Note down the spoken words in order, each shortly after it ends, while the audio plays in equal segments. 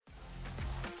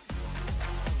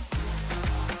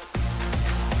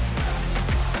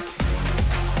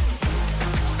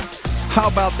How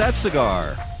about that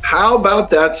cigar? How about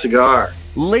that cigar?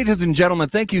 Ladies and gentlemen,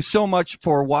 thank you so much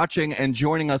for watching and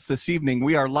joining us this evening.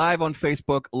 We are live on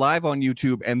Facebook, live on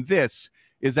YouTube, and this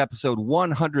is episode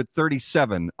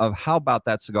 137 of How About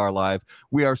That Cigar Live.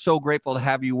 We are so grateful to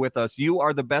have you with us. You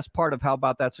are the best part of How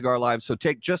About That Cigar Live, so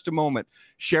take just a moment,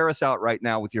 share us out right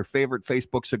now with your favorite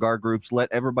Facebook cigar groups.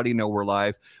 Let everybody know we're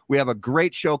live. We have a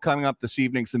great show coming up this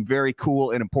evening, some very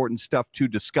cool and important stuff to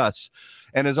discuss.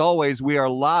 And as always, we are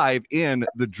live in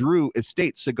the Drew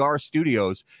Estate Cigar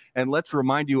Studios. And let's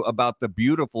remind you about the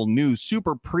beautiful new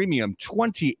super premium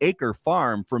 20-acre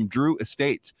farm from Drew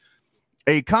Estate.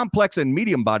 A complex and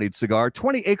medium-bodied cigar,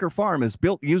 20-Acre Farm is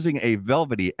built using a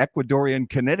velvety Ecuadorian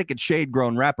Connecticut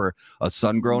shade-grown wrapper, a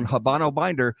sun-grown Habano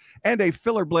binder, and a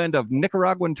filler blend of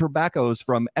Nicaraguan tobaccos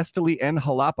from Esteli and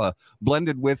Jalapa,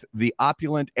 blended with the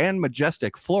opulent and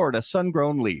majestic Florida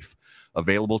sun-grown leaf.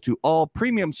 Available to all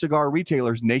premium cigar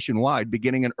retailers nationwide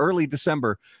beginning in early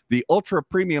December, the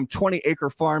ultra-premium 20-Acre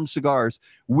Farm cigars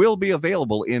will be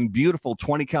available in beautiful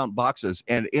 20-count boxes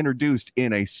and introduced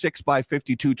in a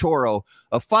 6x52 Toro,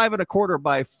 a 5 1/4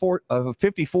 by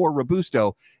 54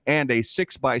 Robusto, and a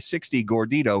 6x60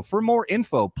 Gordito. For more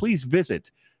info, please visit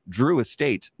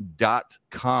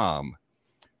drewestate.com.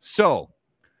 So,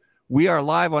 we are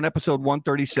live on episode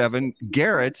 137.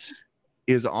 Garrett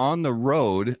is on the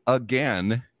road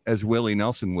again, as Willie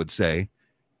Nelson would say,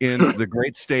 in the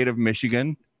great state of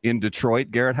Michigan, in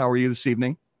Detroit. Garrett, how are you this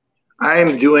evening?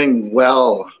 I'm doing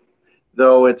well,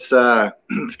 though it's kind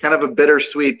of a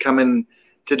bittersweet coming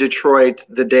to Detroit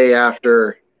the day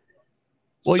after.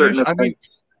 Well,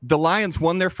 the Lions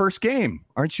won their first game.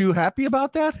 Aren't you happy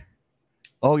about that?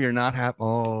 Oh, you're not happy.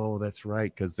 Oh, that's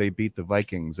right, because they beat the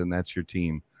Vikings, and that's your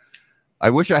team. I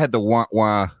wish I had the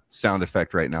wah-wah sound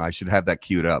effect right now. I should have that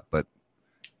queued up, but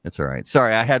it's all right.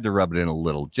 Sorry, I had to rub it in a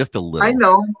little, just a little. I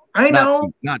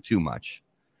know. Not too much.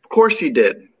 Of course you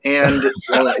did. And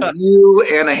you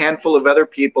and a handful of other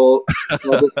people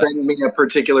will send me a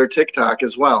particular TikTok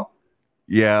as well.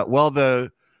 Yeah, well,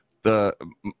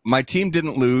 my team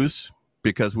didn't lose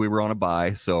because we were on a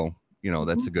bye, so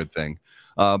that's a good thing.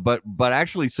 But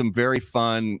actually, some very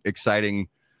fun, exciting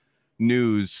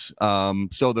news.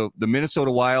 So the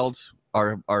Minnesota Wilds,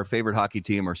 our favorite hockey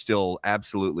team, are still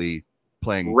absolutely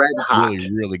playing red hot,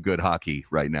 really, really good hockey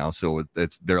right now. So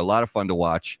they're a lot of fun to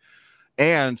watch.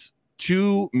 And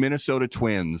two Minnesota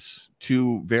Twins,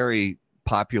 two very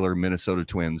popular Minnesota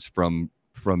Twins from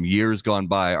years gone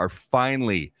by, are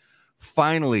finally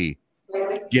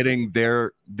getting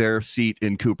their seat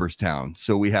in Cooperstown.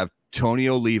 So we have Tony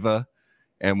Oliva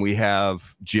and we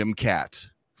have Jim Kaat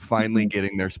finally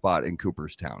getting their spot in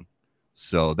Cooperstown.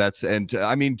 So Jim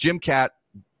Kaat,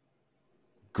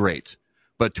 great.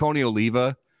 But Tony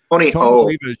Oliva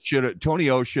should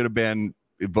have been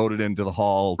voted into the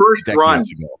Hall first run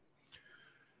ago.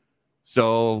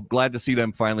 So glad to see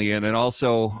them finally in. And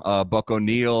also Buck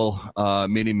O'Neill,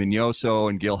 Minnie Mignoso,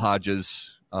 and Gil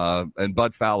Hodges and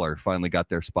Bud Fowler finally got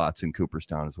their spots in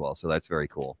Cooperstown as well. So that's very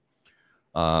cool.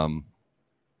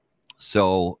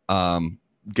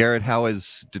 Garrett, how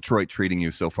is Detroit treating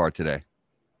you so far today?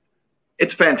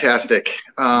 It's fantastic.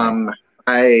 Nice.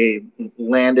 I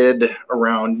landed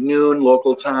around noon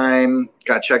local time,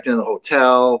 got checked into the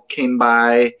hotel, came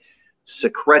by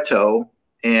Secreto,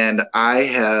 and I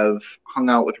have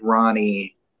hung out with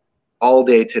Ronnie all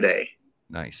day today.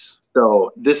 Nice.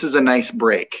 So this is a nice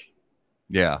break.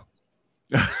 Yeah.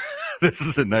 This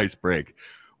is a nice break.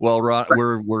 Well,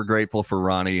 we're grateful for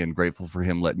Ronnie and grateful for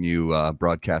him letting you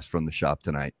broadcast from the shop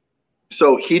tonight.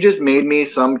 So he just made me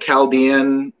some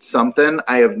Chaldean something.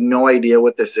 I have no idea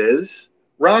what this is.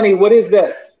 Ronnie, what is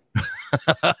this?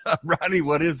 Ronnie,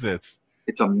 what is this?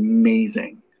 It's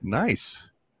amazing.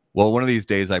 Nice. Well, one of these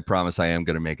days, I promise I am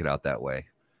going to make it out that way.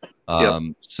 Yep.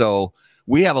 So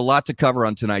we have a lot to cover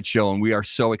on tonight's show, and we are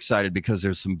so excited because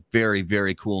there's some very,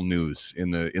 very cool news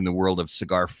in the world of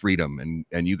cigar freedom.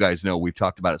 And you guys know we've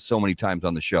talked about it so many times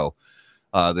on the show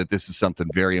that this is something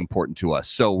very important to us.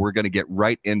 So we're going to get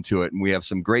right into it, and we have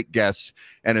some great guests.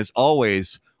 And as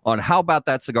always, on How About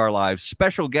That Cigar Live,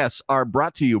 special guests are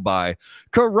brought to you by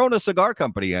Corona Cigar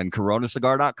Company and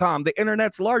coronacigar.com, the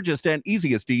internet's largest and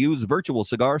easiest to use virtual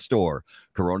cigar store.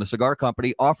 Corona Cigar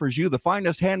Company offers you the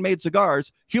finest handmade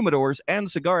cigars, humidors, and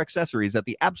cigar accessories at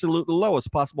the absolute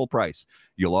lowest possible price.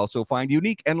 You'll also find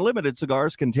unique and limited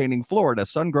cigars containing Florida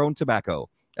sun-grown tobacco.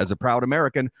 As a proud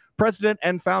American, president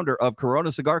and founder of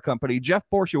Corona Cigar Company, Jeff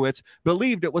Borshowitz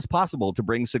believed it was possible to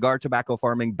bring cigar tobacco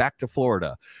farming back to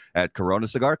Florida. At Corona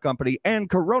Cigar Company and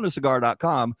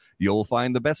coronacigar.com, you'll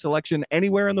find the best selection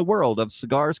anywhere in the world of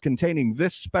cigars containing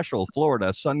this special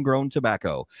Florida sun-grown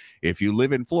tobacco. If you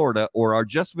live in Florida or are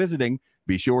just visiting,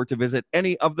 be sure to visit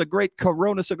any of the great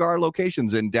Corona Cigar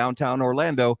locations in downtown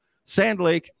Orlando, Sand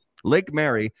Lake, Lake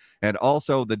Mary, and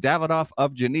also the Davidoff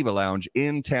of Geneva Lounge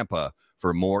in Tampa.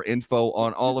 For more info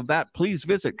on all of that, please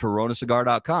visit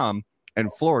coronacigar.com and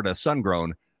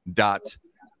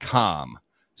floridasungrown.com.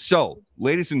 So,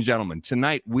 ladies and gentlemen,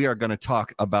 tonight we are going to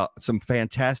talk about some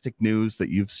fantastic news that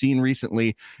you've seen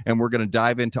recently, and we're going to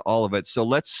dive into all of it. So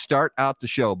let's start out the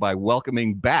show by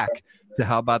welcoming back to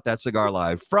How About That Cigar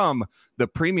Live from the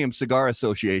Premium Cigar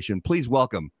Association. Please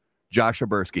welcome Josh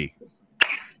Oberski.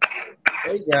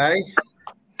 Hey, guys.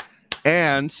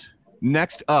 And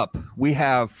next up, we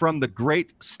have from the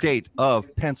great state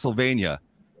of Pennsylvania,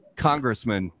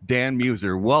 Congressman Dan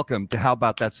Muser. Welcome to How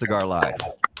About That Cigar Live.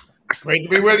 Great to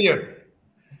be with you.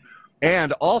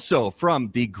 And also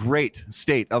from the great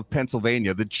state of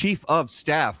Pennsylvania, the chief of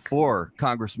staff for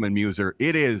Congressman Muser,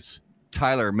 it is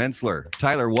Tyler Mensler.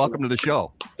 Tyler, welcome to the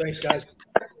show. Thanks, guys.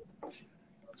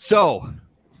 So,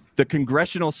 the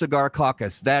Congressional Cigar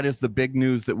Caucus, that is the big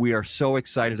news that we are so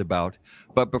excited about.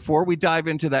 But before we dive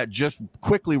into that, just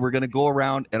quickly, we're going to go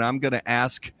around and I'm going to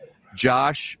ask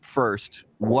Josh first,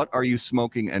 what are you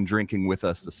smoking and drinking with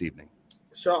us this evening?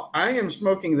 So I am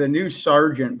smoking the new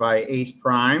Sergeant by Ace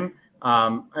Prime.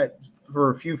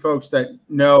 For a few folks that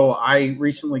know, I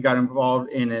recently got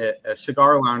involved in a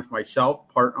cigar lounge myself,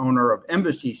 part owner of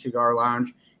Embassy Cigar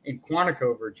Lounge in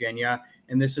Quantico, Virginia.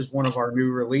 And this is one of our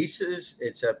new releases.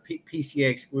 It's a PCA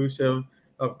exclusive,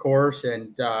 of course.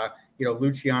 And,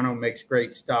 Luciano makes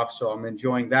great stuff. So I'm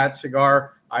enjoying that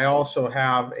cigar. I also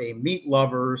have a Meat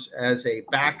Lovers as a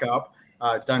backup,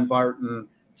 Dunbarton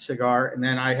cigar. And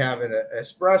then I have an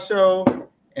espresso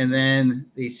and then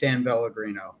the San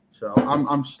Pellegrino. So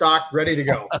I'm stocked, ready to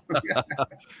go.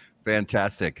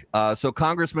 Fantastic. So,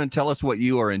 Congressman, tell us what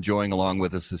you are enjoying along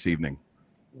with us this evening.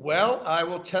 Well, I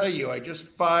will tell you, I just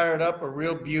fired up a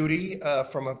real beauty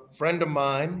from a friend of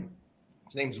mine.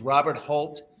 His name's Robert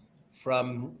Holt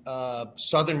from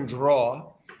Southern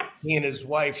Draw. He and his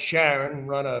wife, Sharon,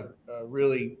 run a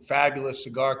really fabulous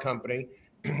cigar company.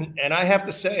 And I have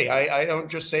to say, I don't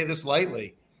just say this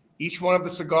lightly. Each one of the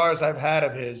cigars I've had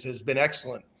of his has been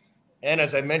excellent. And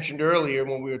as I mentioned earlier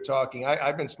when we were talking,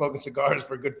 I've been smoking cigars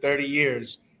for a good 30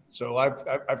 years. So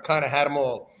I've kind of had them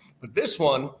all. But this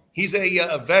one, he's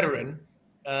a veteran,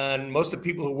 and most of the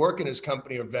people who work in his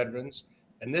company are veterans.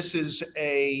 And this is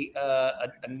a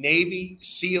Navy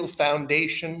SEAL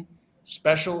Foundation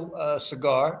special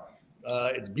cigar.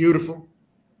 It's beautiful.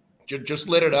 Just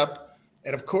lit it up.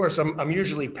 And of course, I'm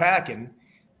usually packing.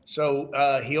 So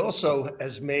he also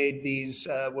has made these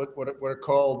what are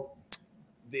called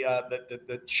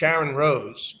the Sharon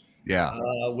Rose,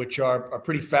 which are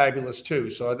pretty fabulous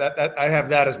too. So that I have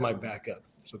that as my backup.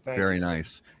 So thank you. Very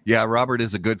nice. Yeah, Robert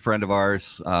is a good friend of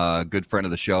ours, good friend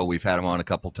of the show. We've had him on a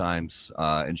couple times,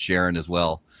 and Sharon as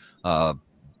well.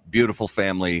 Beautiful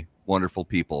family, wonderful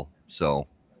people. So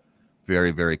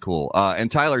very, very cool.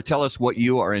 And Tyler, tell us what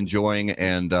you are enjoying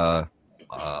and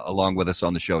along with us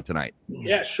on the show tonight.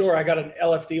 Yeah, sure. I got an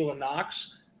LFD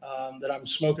Lennox that I'm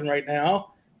smoking right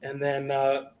now. And then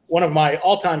one of my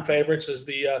all-time favorites is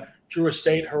the Drew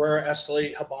Estate Herrera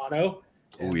Esteli Habano.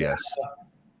 Oh, yes.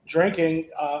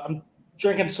 I'm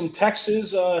drinking some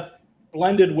Texas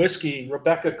blended whiskey,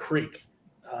 Rebecca Creek.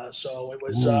 So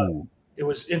it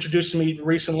was introduced to me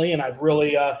recently, and I've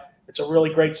really it's a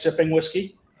really great sipping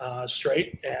whiskey,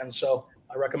 straight, and so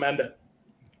I recommend it.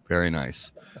 Very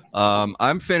nice.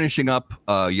 I'm finishing up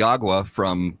Yagua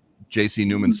from J.C.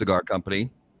 Newman Cigar Company,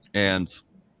 and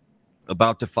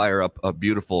about to fire up a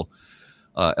beautiful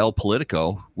El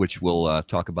Politico, which we'll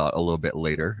talk about a little bit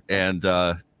later, and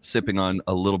sipping on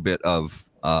a little bit of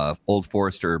Old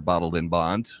Forester bottled in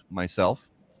bond myself.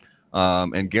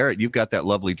 And Garrett, you've got that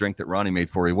lovely drink that Ronnie made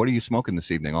for you. What are you smoking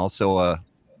this evening? Also,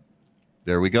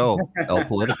 there we go, El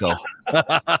Politico.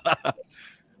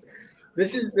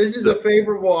 This is a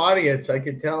favorable audience, I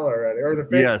can tell already, or the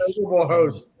favorable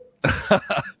host.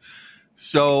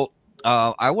 So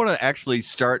I want to actually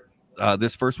start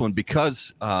this first one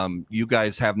because you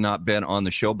guys have not been on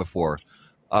the show before.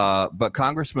 But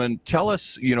Congressman, tell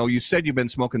us, you said you've been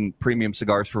smoking premium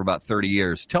cigars for about 30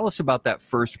 years. Tell us about that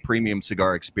first premium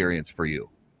cigar experience for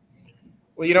you.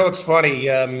 Well, it's funny.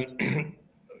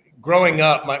 Growing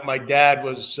up, my dad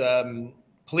was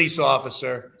police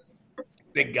officer,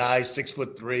 big guy,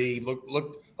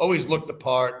 6'3", always looked the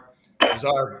part. was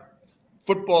our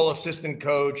football assistant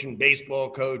coach and baseball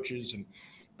coaches and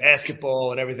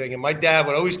basketball and everything. And my dad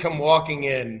would always come walking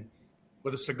in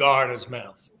with a cigar in his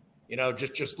mouth,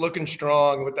 just looking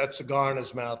strong with that cigar in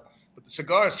his mouth. But the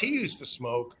cigars he used to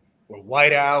smoke were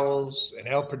White Owls and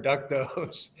El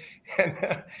Productos.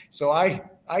 And so I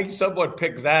somewhat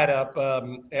picked that up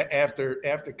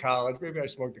after college. Maybe I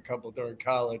smoked a couple during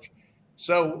college.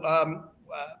 So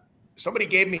somebody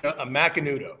gave me a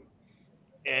Macanudo.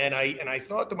 And I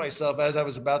thought to myself as I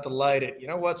was about to light it, you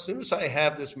know what? As soon as I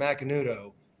have this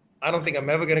Macanudo, I don't think I'm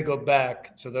ever going to go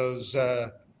back to those,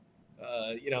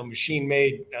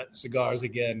 machine-made cigars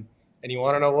again. And you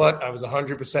want to know what? I was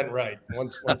 100% right.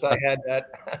 Once I had that,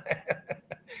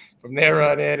 from there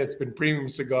on in, it's been premium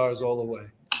cigars all the way.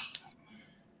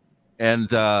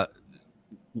 And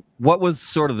what was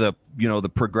sort of the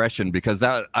progression? Because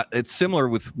it's similar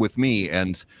with me.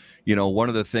 And one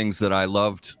of the things that I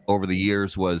loved over the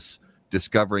years was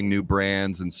discovering new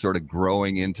brands and sort of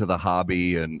growing into the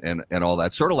hobby and all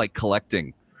that, sort of like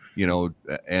collecting,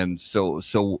 and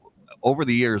so over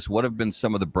the years, what have been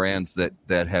some of the brands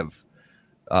that have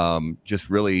just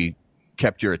really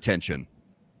kept your attention?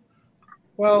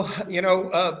 Well,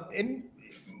 in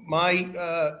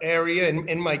my area,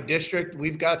 in my district,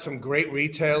 we've got some great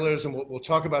retailers, and we'll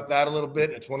talk about that a little bit.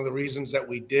 It's one of the reasons that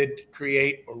we did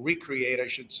recreate, I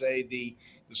should say, the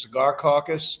Cigar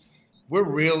Caucus. We're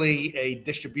really a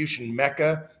distribution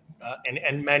mecca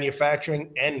and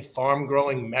manufacturing and farm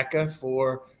growing mecca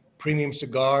for premium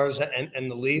cigars and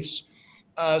the leaves.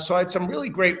 So I had some really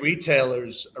great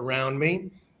retailers around me.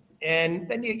 And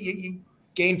then you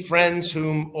gain friends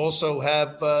who also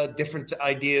have different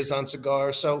ideas on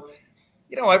cigars. So,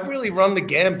 I've really run the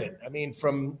gambit. I mean,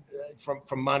 from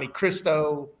Monte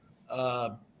Cristo,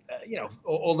 all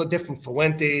the different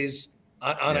Fuentes,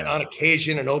 on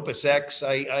occasion an Opus X.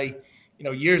 I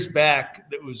years back,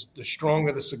 that was the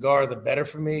stronger the cigar, the better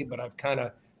for me. But I've kind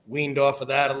of weaned off of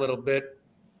that a little bit.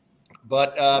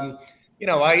 But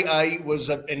I was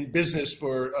in business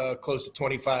for close to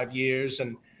 25 years,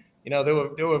 and there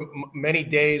were many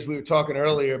days. We were talking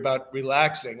earlier about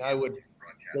relaxing. I would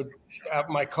go out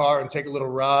in my car and take a little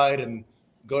ride and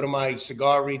go to my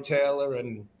cigar retailer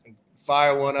and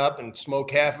fire one up and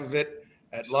smoke half of it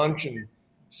at lunch and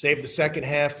save the second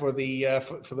half for the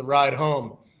ride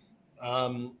home.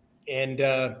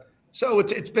 So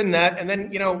it's been that. And then,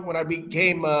 when I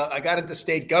became, I got into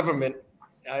state government,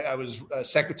 I was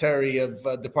Secretary of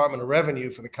Department of Revenue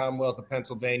for the Commonwealth of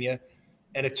Pennsylvania.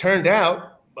 And it turned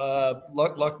out,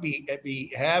 luck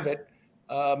we have it,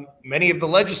 many of the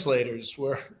legislators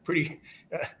were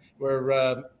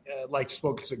like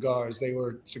smoking cigars. They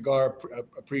were cigar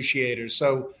appreciators.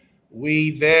 So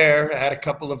we there had a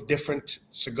couple of different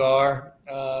cigar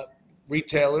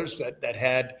retailers that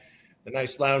had the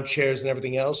nice lounge chairs and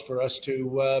everything else for us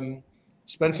to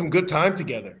spend some good time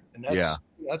together. And that's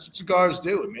what cigars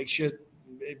do.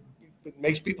 It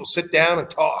makes people sit down and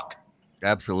talk.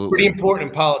 Absolutely. Pretty important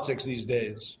in politics these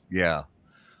days. Yeah.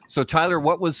 So Tyler,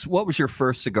 what was your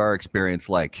first cigar experience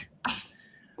like?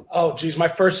 Oh, geez. My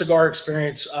first cigar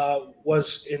experience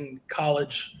was in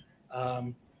college.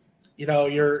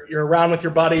 You're around with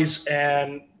your buddies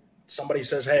and somebody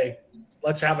says, "Hey,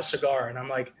 let's have a cigar." And I'm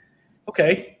like,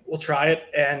 okay, we'll try it.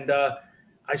 And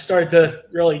I started to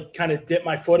really kind of dip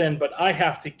my foot in, but I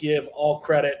have to give all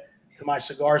credit to my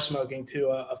cigar smoking to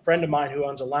a friend of mine who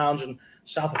owns a lounge in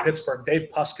south of Pittsburgh, Dave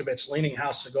Puskovich, Leaning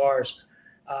House Cigars.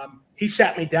 He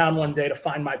sat me down one day to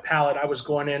find my palate. I was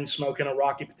going in smoking a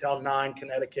Rocky Patel 9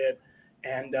 Connecticut,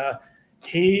 and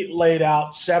he laid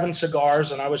out 7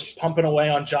 cigars, and I was pumping away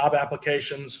on job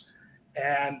applications.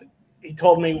 And he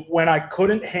told me when I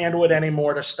couldn't handle it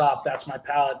anymore to stop, that's my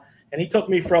palate. And he took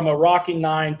me from a Rocky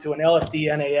 9 to an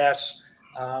LFD NAS,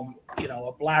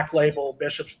 a black label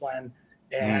Bishop's blend,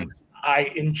 and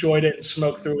I enjoyed it and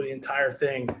smoked through the entire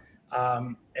thing.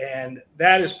 And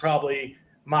that is probably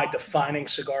my defining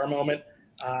cigar moment.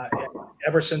 And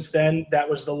ever since then, that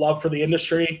was the love for the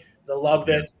industry, the love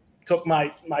that took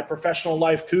my professional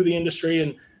life to the industry.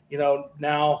 And,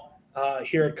 now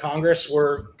here at Congress,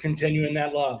 we're continuing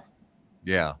that love.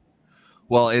 Yeah.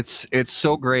 Well, it's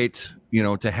so great,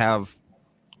 to have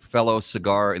fellow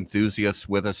cigar enthusiasts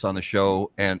with us on the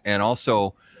show, and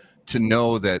also to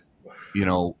know that,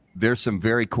 there's some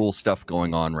very cool stuff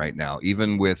going on right now,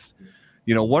 even with,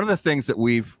 one of the things that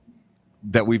we've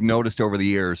noticed over the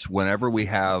years, whenever we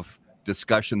have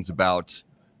discussions about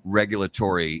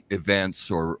regulatory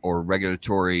events or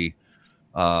regulatory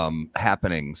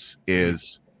happenings,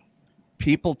 is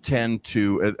people tend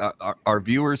to, our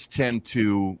viewers tend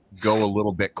to go a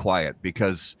little bit quiet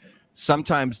because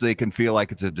sometimes they can feel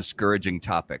like it's a discouraging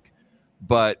topic.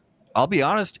 But I'll be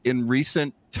honest, in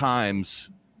recent times,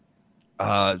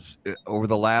 over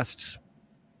the last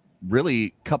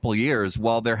really couple of years,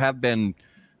 while there have been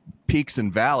peaks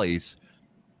and valleys,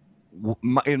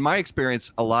 in my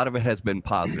experience, a lot of it has been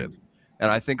positive. And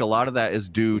I think a lot of that is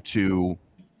due to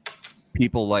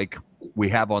people like we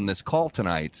have on this call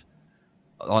tonight,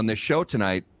 on this show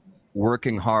tonight,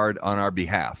 working hard on our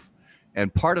behalf.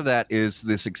 And part of that is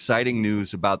this exciting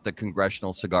news about the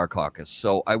Congressional Cigar Caucus.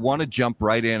 So I want to jump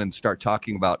right in and start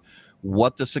talking about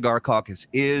what the Cigar Caucus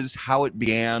is, how it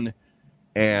began,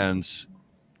 and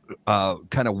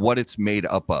kind of what it's made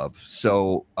up of.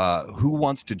 So who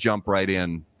wants to jump right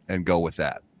in and go with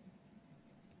that?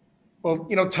 Well,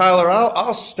 Tyler,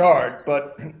 I'll start,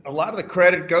 but a lot of the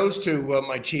credit goes to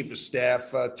my chief of staff,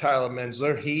 Tyler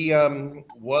Menzler. He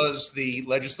was the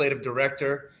legislative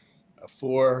director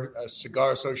for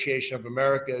Cigar Association of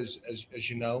America, as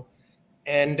you know,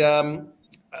 and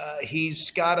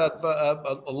he's got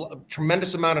a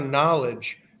tremendous amount of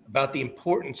knowledge about the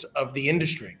importance of the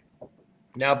industry.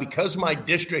 Now, because my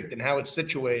district and how it's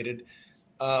situated,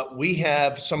 we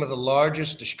have some of the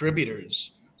largest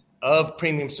distributors of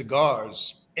premium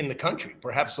cigars in the country,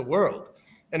 perhaps the world.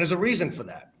 And there's a reason for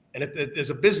that. And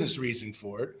there's a business reason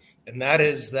for it. And that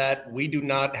is that we do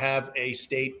not have a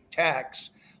state tax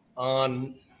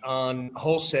on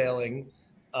wholesaling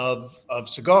of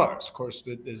cigars. Of course,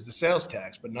 there's the sales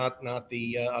tax, but not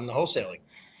the on the wholesaling.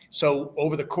 So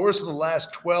over the course of the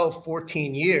last 12,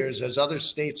 14 years, as other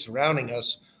states surrounding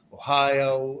us,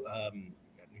 Ohio,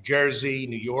 New Jersey,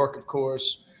 New York, of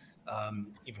course,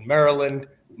 even Maryland,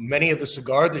 many of the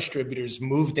cigar distributors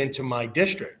moved into my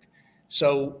district.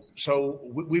 So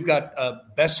we've got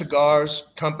Best Cigars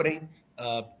Company,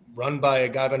 run by a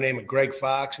guy by the name of Greg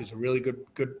Fox, who's a really good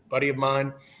buddy of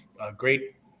mine.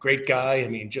 Great guy. I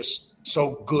mean, just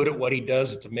so good at what he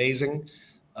does. It's amazing.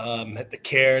 The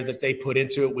care that they put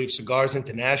into it. We have Cigars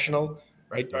International,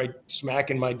 right smack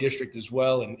in my district as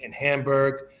well, in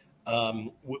Hamburg.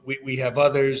 We have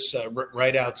others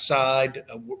right outside,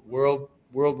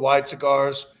 Worldwide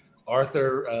Cigars.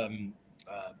 Arthur,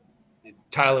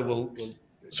 Tyler will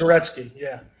Zaretsky,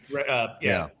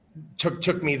 yeah.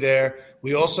 Took me there.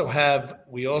 We also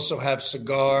have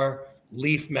cigar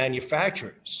leaf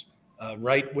manufacturers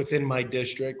right within my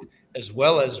district, as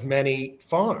well as many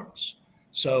farms.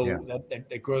 So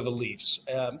that grow the leaves.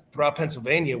 Throughout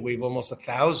Pennsylvania, we have almost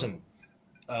 1,000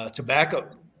 tobacco,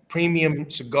 premium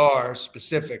cigar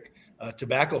specific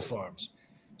tobacco farms.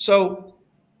 So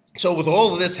with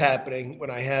all of this happening, when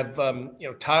I have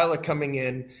Tyler coming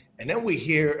in, and then we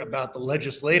hear about the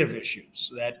legislative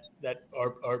issues that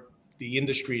are the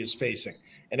industry is facing.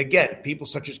 And again, people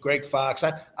such as Greg Fox,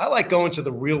 I like going to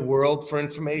the real world for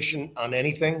information on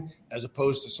anything, as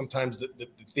opposed to sometimes the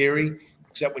theory,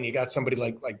 except when you got somebody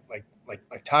like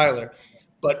Tyler.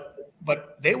 But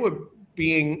they were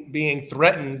being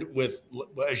threatened with,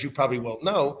 as you probably well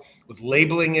know, with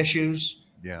labeling issues.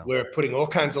 Yeah, we're putting all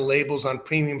kinds of labels on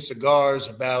premium cigars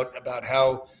about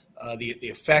how the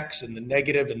effects and the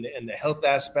negative and the health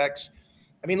aspects.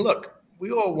 I mean, look,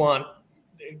 we all want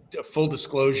full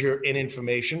disclosure in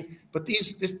information, but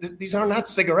these are not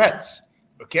cigarettes.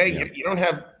 Okay, yeah. You don't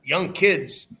have young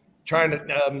kids trying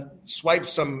to swipe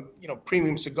some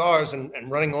premium cigars and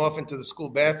running off into the school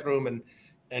bathroom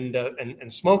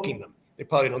and smoking them. They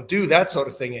probably don't do that sort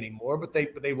of thing anymore, but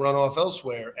they run off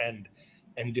elsewhere and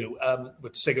do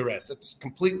with cigarettes. It's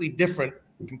completely different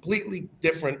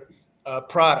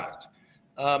product.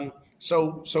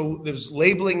 So there's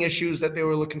labeling issues that they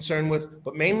were concerned with,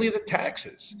 but mainly the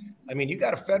taxes. I mean, you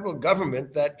got a federal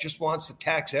government that just wants to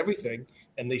tax everything,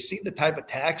 and they see the type of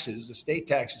taxes, the state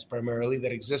taxes primarily,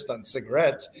 that exist on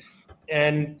cigarettes.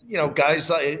 And,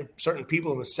 guys, certain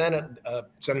people in the Senate,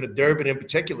 Senator Durbin in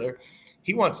particular,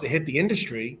 he wants to hit the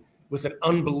industry with an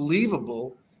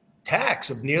unbelievable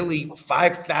tax of nearly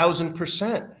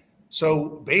 5,000%.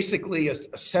 So basically a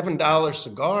 $7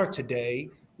 cigar today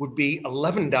would be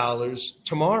 $11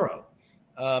 tomorrow.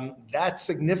 That's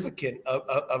significant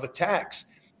of a tax.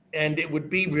 And it would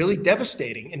be really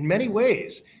devastating in many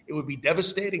ways. It would be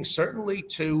devastating certainly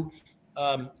to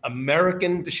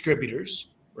American distributors,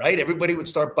 right? Everybody would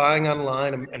start buying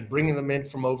online and bringing them in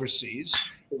from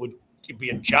overseas. It would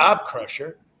be a job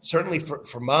crusher, certainly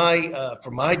for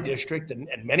my district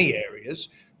and many areas.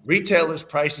 Retailers'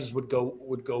 prices would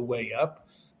go way up.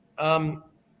 And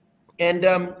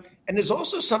there's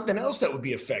also something else that would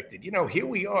be affected. Here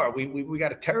we are. We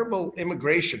got a terrible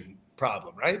immigration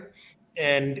problem, right?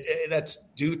 And that's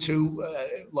due to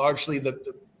largely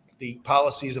the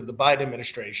policies of the Biden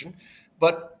administration.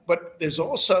 But there's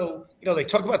also, they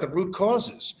talk about the root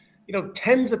causes.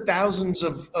 tens of thousands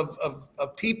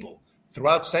of people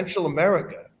throughout Central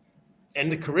America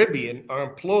and the Caribbean are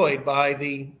employed by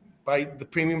the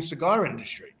premium cigar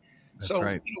industry. That's so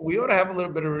right. We ought to have a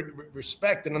little bit of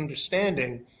respect and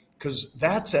understanding, because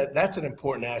that's an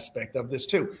important aspect of this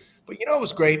too. But it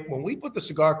was great when we put the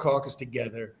Cigar Caucus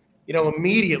together.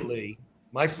 Immediately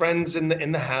my friends in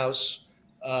the house,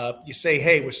 you say,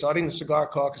 hey, we're starting the Cigar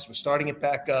Caucus. We're starting it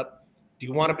back up. Do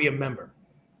you want to be a member?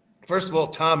 First of all,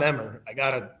 Tom Emmer, I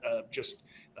got to just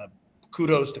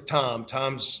kudos to Tom.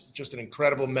 Tom's just an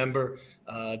incredible member,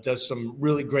 does some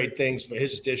really great things for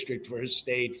his district, for his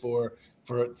state, for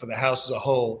the House as a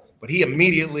whole. But he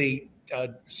immediately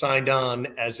signed on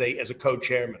as a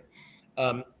co-chairman.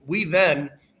 We then,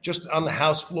 just on the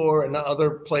House floor and other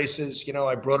places,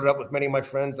 I brought it up with many of my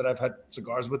friends that I've had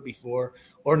cigars with before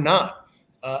or not.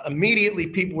 Immediately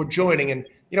people were joining, and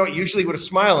usually with a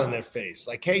smile on their face,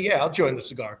 like, hey, yeah, I'll join the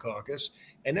Cigar Caucus.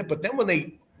 But then when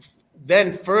they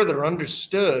then further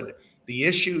understood the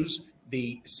issues,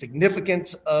 the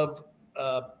significance of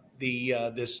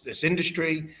this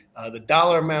industry, the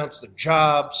dollar amounts, the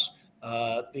jobs,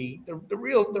 the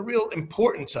real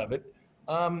importance of it,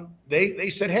 they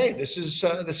said, hey, this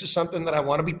is something that I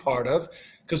want to be part of,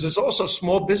 because there's also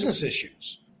small business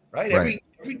issues, right?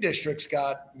 Every district's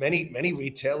got many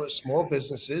retailers, small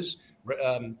businesses,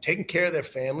 taking care of their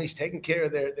families, taking care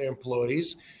of their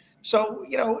employees. So,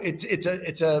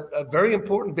 it's a very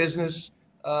important business.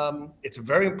 It's a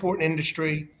very important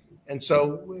industry. And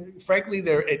so, frankly,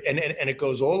 and it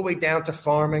goes all the way down to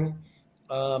farming.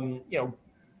 You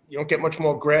don't get much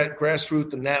more grassroots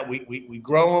than that. We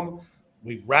grow them,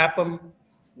 we wrap them,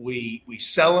 we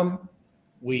sell them,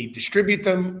 we distribute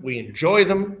them, we enjoy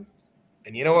them.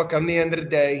 And you know what? Come the end of the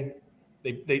day,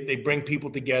 they bring people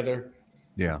together.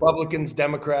 Yeah. Republicans,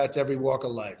 Democrats, every walk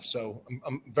of life. So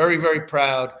I'm very, very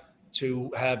proud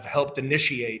to have helped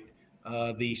initiate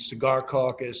the Cigar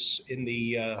Caucus in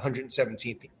the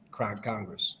 117th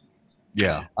Congress.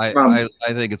 Yeah, I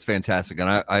think it's fantastic,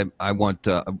 and I want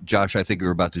Josh. I think you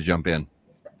were about to jump in.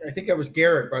 I think that was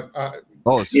Garrett, but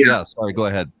yeah. Sorry, go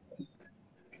ahead.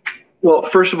 Well,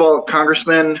 first of all,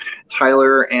 Congressman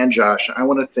Tyler and Josh, I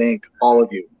want to thank all of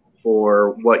you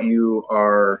for what you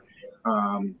are,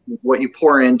 what you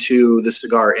pour into the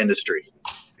cigar industry.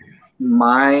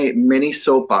 My mini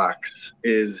soapbox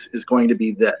is going to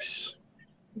be this: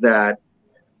 that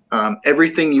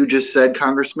everything you just said,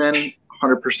 Congressman,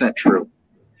 100% true.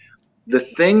 The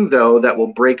thing, though, that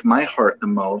will break my heart the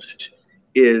most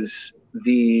is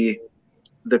the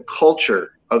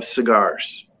culture of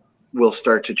cigars will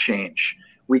start to change.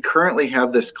 We currently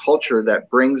have this culture that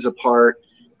brings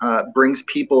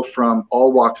people from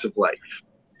all walks of life.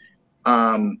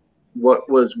 What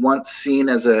was once seen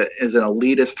as an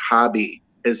elitist hobby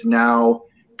is now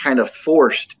kind of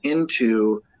forced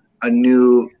into a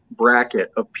new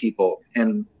bracket of people,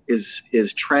 and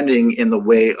is trending in the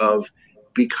way of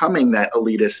becoming that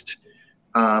elitist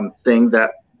thing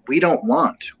that we don't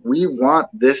want. We want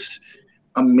this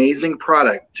amazing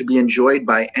product to be enjoyed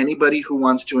by anybody who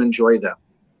wants to enjoy them,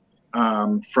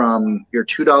 from your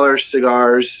 $2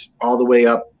 cigars all the way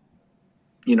up,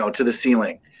 to the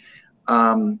ceiling.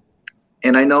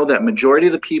 And I know that majority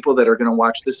of the people that are going to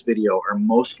watch this video are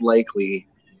most likely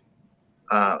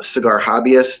cigar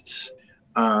hobbyists,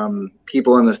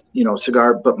 people in the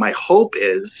cigar. But my hope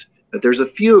is that there's a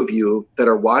few of you that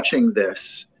are watching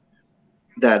this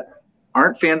that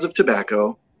aren't fans of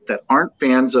tobacco, that aren't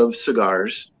fans of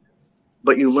cigars,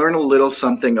 but you learn a little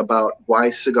something about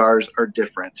why cigars are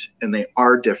different, and they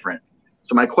are different.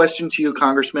 So my question to you,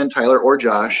 Congressman Tyler or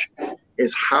Josh,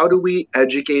 is how do we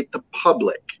educate the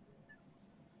public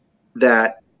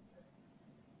that,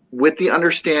 with the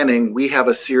understanding we have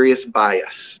a serious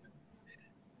bias,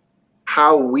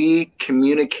 how we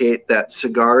communicate that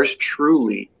cigars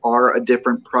truly are a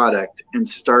different product and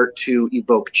start to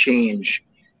evoke change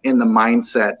in the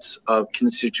mindsets of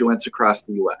constituents across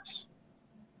the U.S.?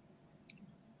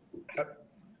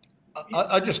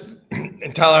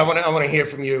 And Tyler, I want to hear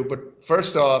from you. But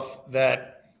first off,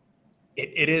 that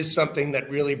it is something that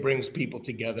really brings people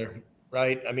together,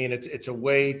 right? I mean, it's a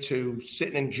way to sit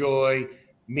and enjoy,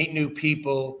 meet new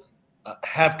people,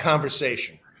 have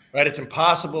conversation, right? It's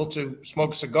impossible to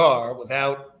smoke a cigar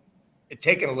without it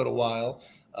taking a little while,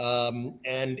 and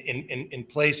in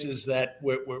places that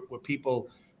where people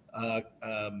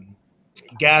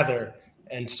gather.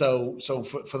 And so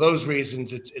for those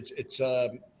reasons,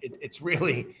 it's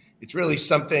really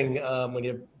something. When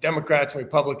you have Democrats and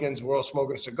Republicans, we're all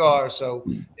smoking a cigar, so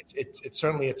it's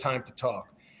certainly a time to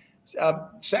talk.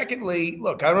 Secondly,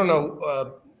 look, I don't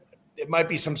know it might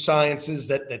be some sciences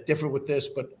that differ with this,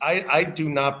 but I do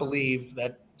not believe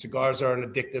that cigars are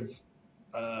an addictive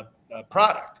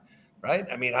product, right?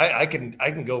 I mean, I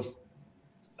can go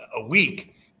a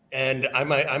week and I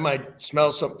might smell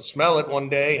it one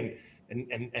day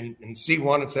and see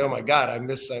one and say, oh my God, I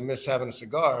miss having a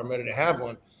cigar. I'm ready to have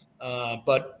one.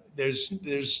 But there's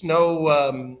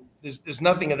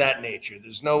nothing of that nature.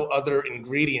 There's no other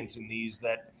ingredients in these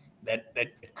that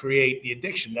create the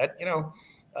addiction that,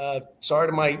 sorry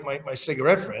to my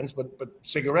cigarette friends, but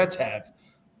cigarettes have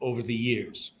over the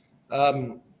years.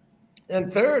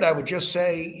 And third, I would just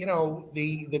say,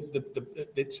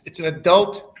 it's an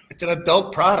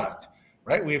adult product,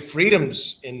 right? We have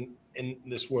freedoms in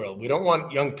this world. We don't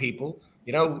want young people.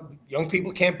 Young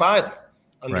people can't buy them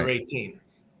under 18,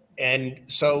 and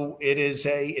so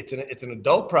it's an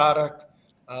adult product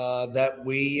that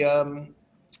we,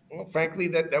 frankly,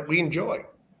 that we enjoy.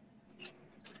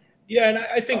 Yeah, and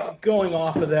I think going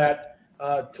off of that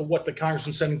to what the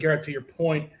congressman said, and Garrett, to your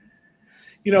point,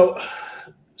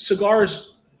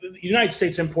 cigars. The United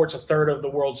States imports a third of the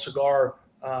world's cigar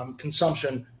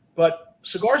consumption, but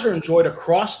cigars are enjoyed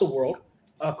across the world,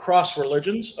 across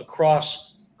religions,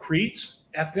 across creeds,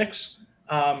 ethnics,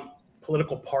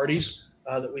 political parties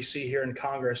that we see here in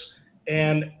Congress.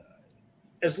 And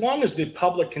as long as the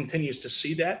public continues to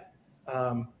see that,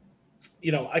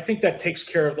 I think that takes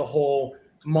care of the whole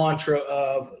mantra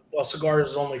of, well, cigars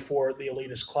is only for the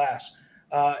elitist class.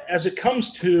 As it comes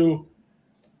to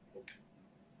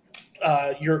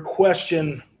your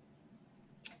question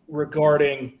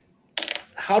regarding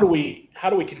how do we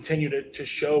continue to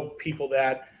show people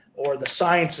that, or the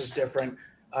science is different,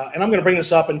 and I'm going to bring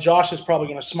this up, and Josh is probably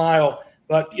going to smile,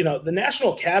 but the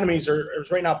national academies are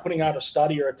right now putting out a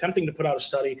study, or attempting to put out a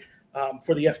study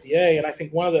for the FDA, and I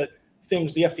think one of the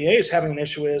things the FDA is having an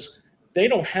issue is they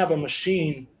don't have a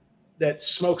machine that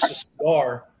smokes a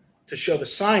cigar to show the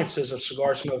sciences of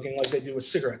cigar smoking like they do with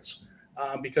cigarettes.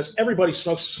 Because everybody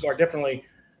smokes a cigar differently.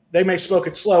 They may smoke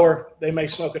it slower. They may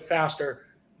smoke it faster.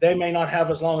 They may not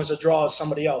have as long as a draw as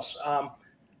somebody else.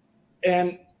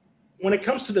 And when it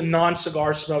comes to the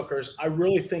non-cigar smokers, I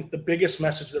really think the biggest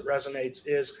message that resonates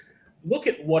is look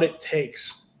at what it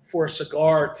takes for a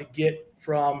cigar to get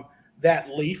from that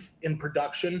leaf in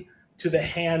production to the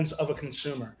hands of a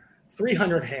consumer.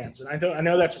 300 hands. And I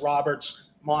know that's Robert's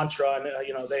mantra, and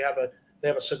they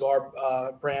have a cigar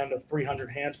brand of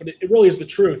 300 hands, but it really is the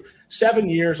truth. 7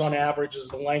 years on average is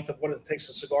the length of what it takes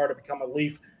a cigar to become a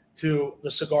leaf to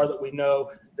the cigar that we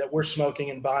know that we're smoking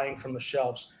and buying from the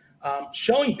shelves.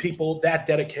 Showing people that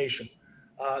dedication.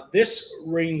 This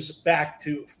rings back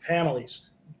to families,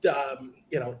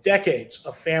 decades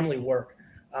of family work.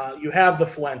 You have the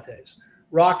Fuentes.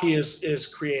 Rocky is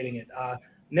creating it.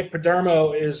 Nick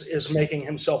Padermo is making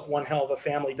himself one hell of a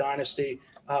family dynasty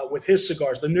with his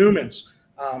cigars, the Newmans,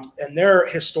 and their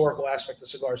historical aspect of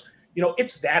cigars.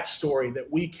 It's that story that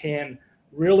we can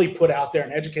really put out there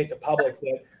and educate the public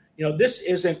that, this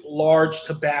isn't large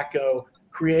tobacco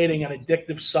creating an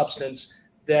addictive substance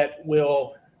that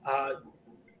will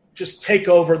just take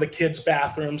over the kids'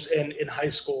 bathrooms in high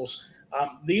schools.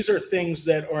 These are things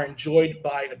that are enjoyed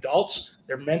by adults.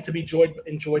 They're meant to be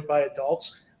enjoyed by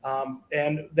adults.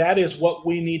 And that is what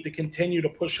we need to continue to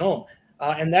push home.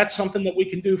 And that's something that we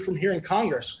can do from here in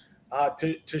Congress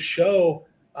to show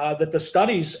that the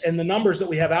studies and the numbers that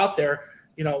we have out there,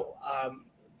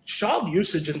 child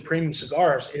usage in premium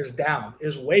cigars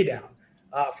is way down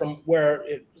from where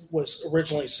it was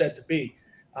originally said to be.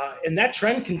 And that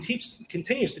trend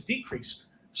continues to decrease.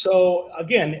 So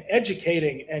again,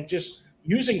 educating and just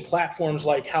using platforms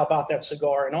like How About That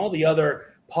Cigar and all the other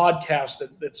podcasts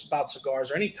that's about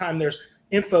cigars, or anytime there's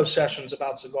info sessions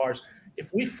about cigars,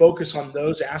 if we focus on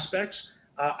those aspects,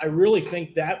 I really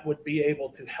think that would be able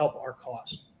to help our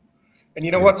cause. And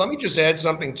you know what? Let me just add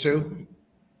something too.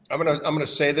 I'm gonna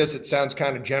say this. It sounds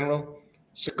kind of general.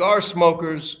 Cigar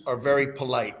smokers are very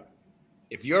polite.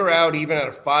 If you're out even at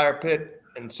a fire pit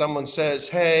and someone says,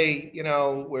 "Hey,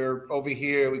 we're over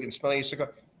here. We can smell your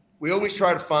cigar," we always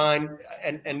try to find.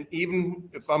 And even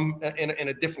if I'm in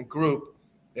a different group,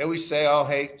 they always say, "Oh,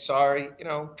 hey, sorry.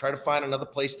 Try to find another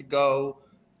place to go."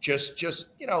 Just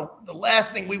the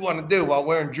last thing we want to do while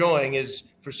we're enjoying is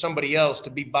for somebody else to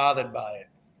be bothered by it.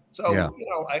 So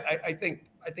I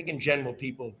think in general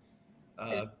people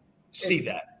see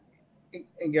that.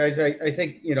 And guys, I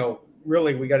think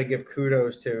really we got to give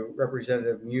kudos to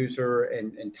Representative Muser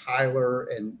and Tyler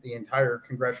and the entire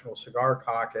Congressional Cigar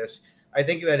Caucus. I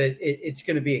think that it's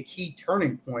going to be a key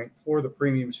turning point for the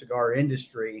premium cigar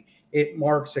industry. It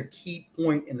marks a key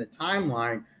point in the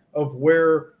timeline of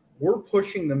where we're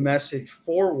pushing the message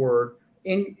forward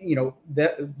in,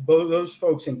 both those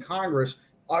folks in Congress,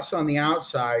 us on the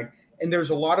outside, and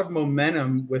there's a lot of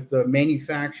momentum with the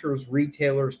manufacturers,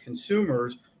 retailers,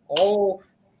 consumers, all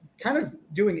kind of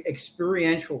doing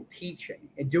experiential teaching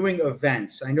and doing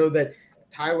events. I know that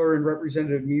Tyler and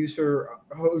Representative Muser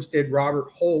hosted Robert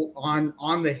Holt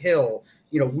on the Hill.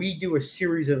 We do a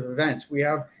series of events. We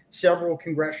have several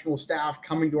congressional staff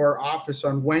coming to our office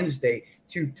on Wednesday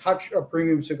to touch a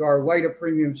premium cigar, light a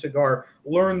premium cigar,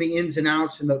 learn the ins and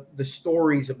outs and the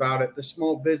stories about it, the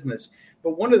small business.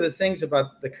 But one of the things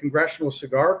about the Congressional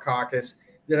Cigar Caucus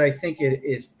that I think it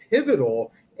is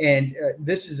pivotal, and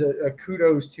this is a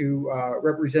kudos to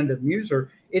Representative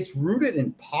Muser, it's rooted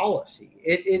in policy.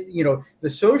 The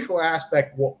social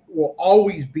aspect will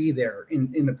always be there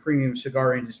in the premium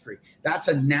cigar industry. That's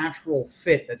a natural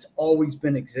fit that's always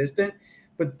been existent.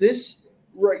 But this,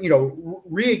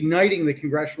 reigniting the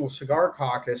Congressional Cigar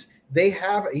Caucus, they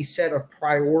have a set of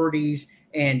priorities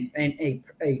and a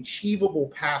achievable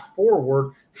path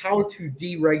forward, how to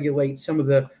deregulate some of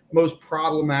the most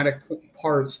problematic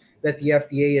parts that the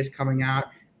FDA is coming out,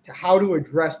 to how to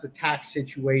address the tax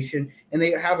situation. And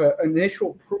they have an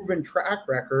initial proven track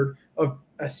record of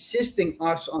assisting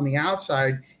us on the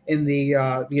outside in the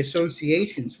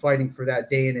associations fighting for that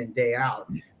day in and day out.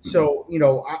 So,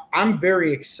 I'm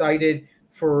very excited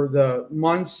for the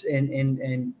months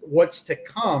and what's to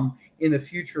come in the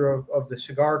future of the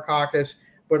Cigar Caucus,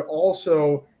 but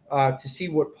also to see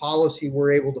what policy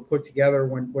we're able to put together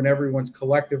when everyone's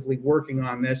collectively working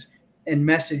on this and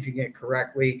messaging it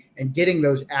correctly and getting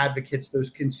those advocates, those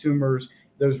consumers,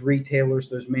 those retailers,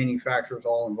 those manufacturers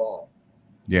all involved.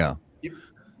 Yeah.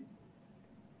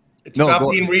 It's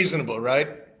about being reasonable, right?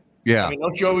 Yeah. I mean,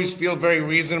 don't you always feel very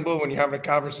reasonable when you're having a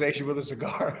conversation with a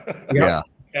cigar? Yeah.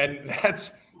 And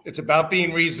it's about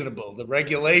being reasonable. The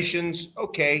regulations,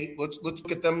 okay, let's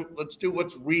look at them. Let's do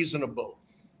what's reasonable.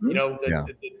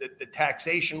 The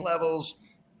taxation levels,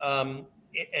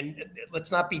 and let's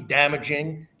not be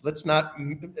damaging. Let's not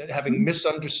having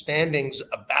misunderstandings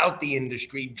about the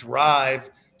industry drive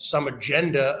some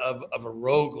agenda of a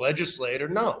rogue legislator.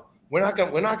 No, we're not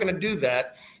going to do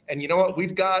that. And you know what?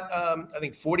 We've got I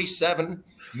think 47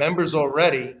 members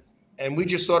already, and we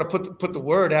just sort of put the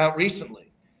word out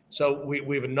recently. So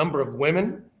we have a number of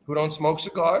women who don't smoke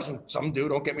cigars, and some do.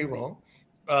 Don't get me wrong.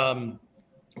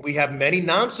 We have many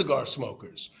non-cigar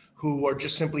smokers who are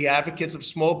just simply advocates of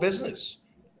small business.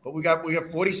 But we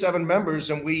have 47 members,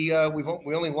 and we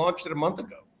only launched it a month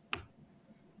ago.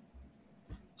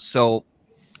 So,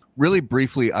 really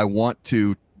briefly, I want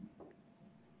to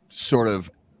sort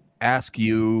of ask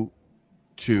you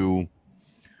to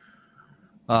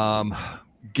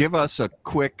give us a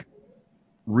quick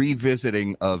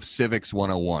revisiting of Civics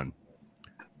 101,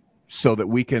 so that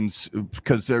we can,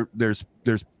 because there's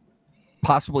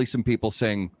possibly some people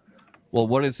saying, well,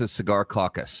 what is a cigar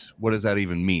caucus? What does that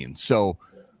even mean? So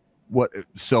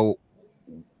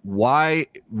why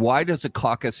does a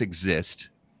caucus exist?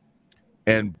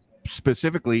 And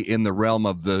specifically in the realm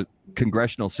of the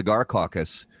Congressional Cigar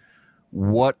Caucus,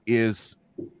 what are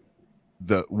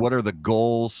the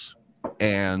goals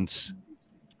and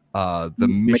the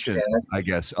mission, I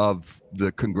guess, of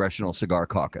the Congressional Cigar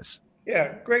Caucus?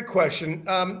 Yeah, great question.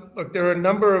 Look, there are a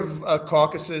number of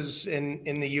caucuses in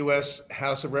the U.S.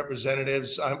 House of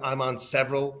Representatives. I'm on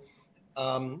several.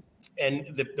 And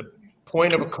the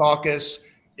point of a caucus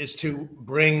is to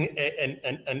bring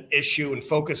an issue and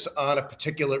focus on a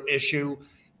particular issue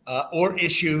or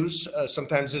issues.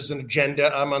 Sometimes there's an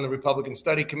agenda. I'm on the Republican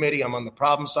Study Committee. I'm on the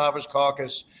Problem Solvers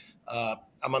Caucus.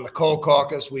 I'm on the Coal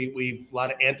Caucus. We've a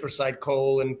lot of anthracite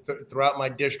coal throughout my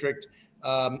district.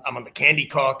 I'm on the Candy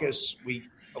Caucus. We,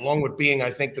 along with being,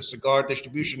 I think, the cigar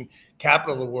distribution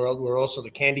capital of the world, we're also the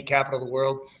candy capital of the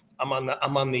world. I'm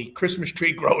on the Christmas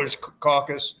Tree Growers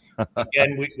Caucus.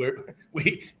 Again, we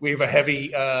have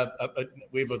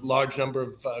we have a large number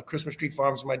of Christmas tree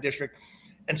farms in my district,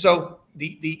 and so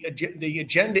the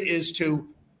agenda is to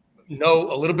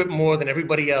know a little bit more than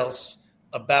everybody else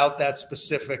about that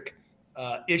specific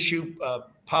issue,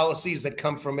 policies that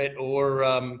come from it,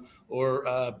 or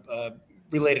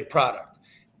related product.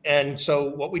 And so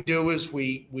what we do is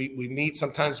we meet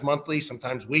sometimes monthly,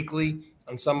 sometimes weekly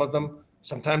on some of them.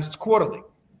 Sometimes it's quarterly.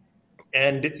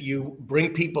 And you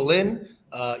bring people in,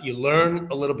 you learn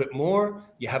a little bit more,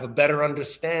 you have a better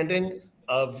understanding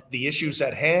of the issues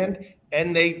at hand,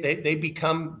 and they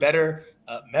become better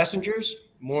messengers,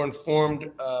 more informed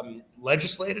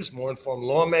legislators, more informed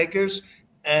lawmakers,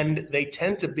 and they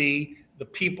tend to be the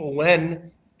people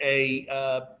when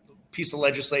a piece of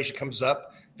legislation comes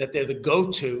up that they're the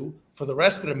go-to for the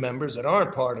rest of the members that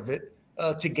aren't part of it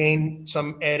to gain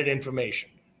some added information.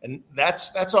 And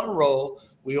that's our role.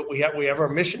 We have our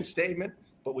mission statement,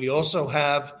 but we also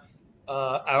have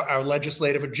our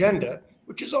legislative agenda,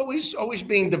 which is always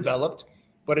being developed.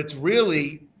 But it's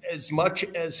really as much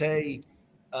as a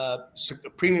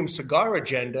premium cigar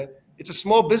agenda. It's a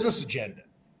small business agenda.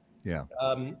 Yeah.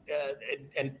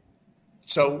 And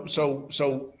so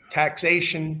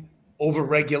taxation,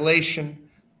 overregulation,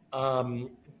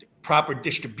 proper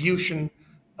distribution,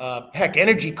 heck,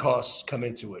 energy costs come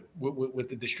into it with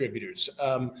the distributors.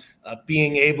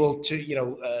 Being able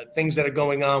to, things that are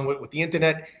going on with the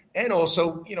internet, and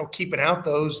also, keeping out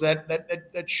those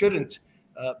that shouldn't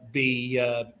be,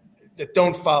 that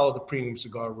don't follow the premium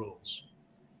cigar rules.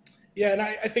 Yeah, and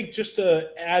I think just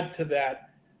to add to that,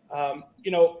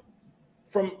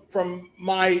 from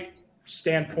my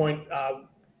standpoint,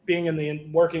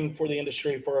 being working for the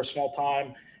industry for a small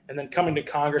time, and then coming to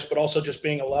Congress, but also just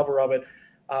being a lover of it,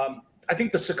 I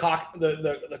think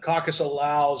the caucus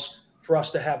allows for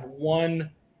us to have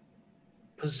one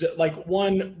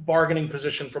bargaining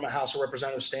position from a House of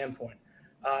Representatives standpoint.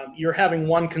 You're having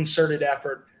one concerted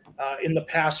effort. In the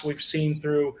past, we've seen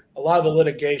through a lot of the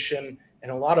litigation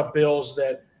and a lot of bills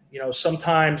that,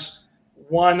 sometimes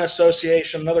one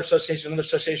association, another association,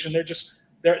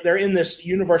 they're in this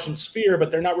universal sphere, but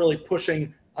they're not really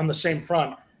pushing on the same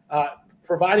front.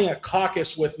 Providing a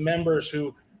caucus with members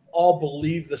who all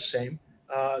believe the same,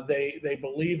 they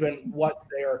believe in what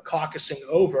they are caucusing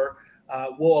over,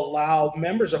 will allow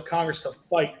members of Congress to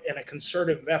fight in a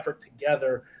concerted effort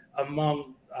together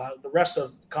among the rest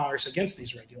of Congress against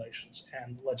these regulations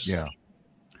and legislation.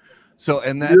 Yeah. So,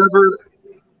 and that.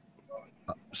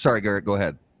 Sorry, Garrett, go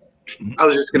ahead. I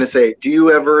was just going to say, do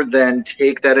you ever then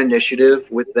take that initiative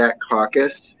with that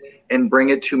caucus and bring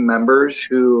it to members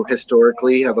who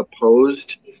historically have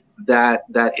opposed that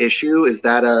issue? Is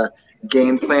that a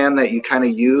game plan that you kind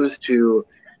of use to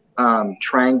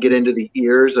try and get into the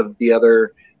ears of the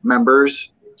other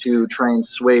members to try and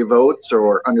sway votes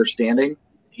or understanding?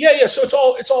 Yeah. So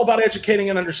it's all about educating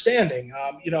and understanding.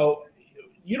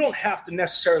 You don't have to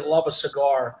necessarily love a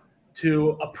cigar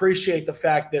to appreciate the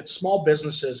fact that small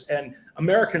businesses and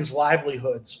Americans'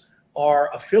 livelihoods are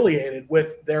affiliated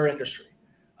with their industry.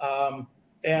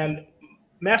 And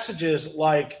messages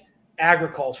like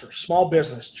agriculture, small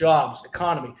business, jobs,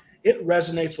 economy, it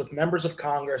resonates with members of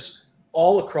Congress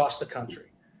all across the country.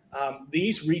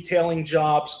 These retailing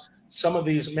jobs, some of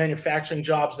these manufacturing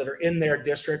jobs that are in their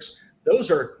districts, those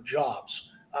are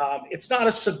jobs. It's not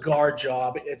a cigar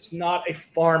job. It's not a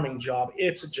farming job.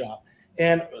 It's a job.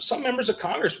 And some members of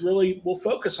Congress really will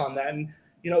focus on that. And,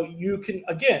 you can,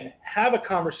 again, have a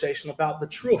conversation about the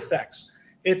true effects.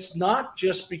 It's not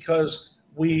just because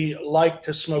we like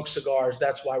to smoke cigars,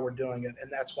 that's why we're doing it, and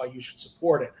that's why you should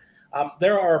support it.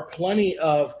 There are plenty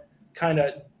of kind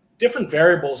of different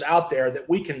variables out there that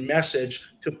we can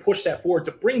message to push that forward,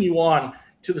 to bring you on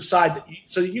to the side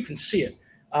so that you can see it.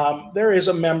 There is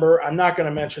a member, I'm not going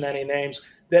to mention any names,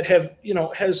 that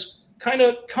has kind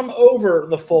of come over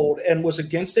the fold and was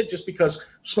against it just because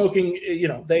smoking,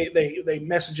 they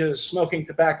messages smoking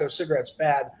tobacco, cigarettes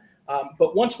bad.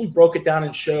 But once we broke it down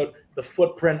and showed the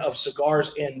footprint of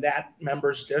cigars in that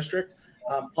member's district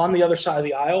on the other side of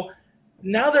the aisle,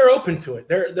 now they're open to it.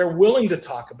 They're willing to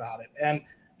talk about it. And,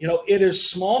 it is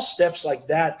small steps like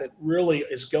that really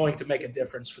is going to make a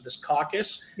difference for this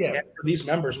caucus and for these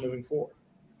members moving forward.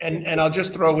 And I'll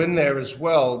just throw in there as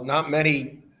well, not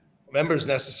many members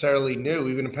necessarily knew,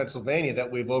 even in Pennsylvania,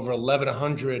 that we have over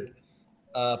 1,100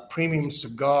 premium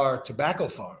cigar tobacco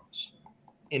farms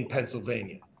in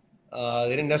Pennsylvania. They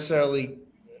didn't necessarily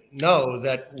know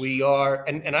that we are,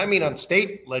 and I mean on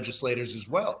state legislators as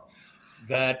well,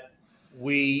 that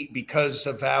because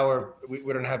of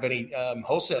we don't have any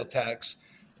wholesale tax,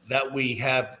 that we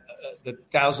have the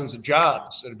thousands of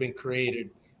jobs that have been created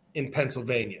in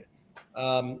Pennsylvania.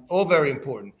 All very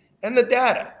important. And the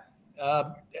data.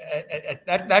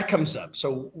 That comes up.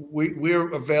 So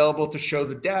we're available to show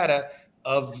the data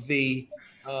of the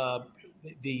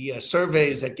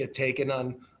surveys that get taken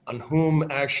on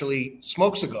whom actually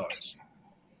smoke cigars,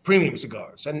 premium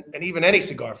cigars, and even any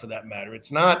cigar for that matter.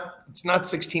 It's not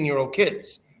 16-year-old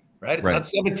kids, right? It's not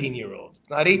 17-year-olds. It's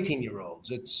not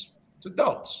 18-year-olds. It's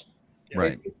adults.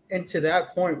 Right. And to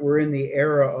that point, we're in the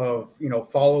era of,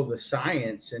 follow the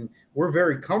science, and we're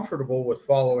very comfortable with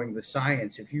following the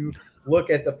science. If you look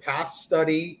at the PATH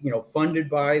study, funded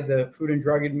by the Food and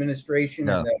Drug Administration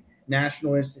and the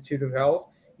National Institute of Health,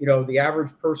 the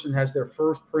average person has their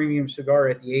first premium cigar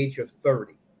at the age of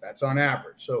 30. That's on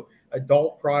average. So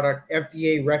adult product,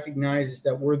 FDA recognizes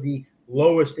that we're the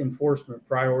lowest enforcement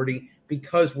priority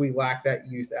because we lack that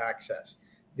youth access.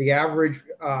 the average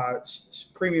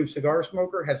premium cigar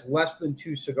smoker has less than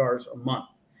 2 cigars a month.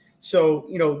 So,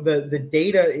 the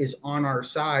data is on our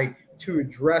side to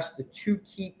address the 2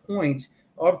 key points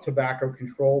of tobacco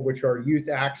control, which are youth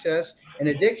access and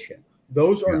addiction.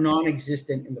 Those are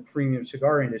non-existent in the premium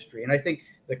cigar industry. And I think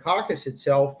the caucus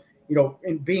itself,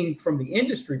 in being from the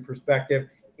industry perspective,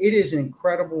 it is an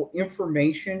incredible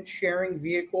information sharing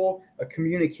vehicle, a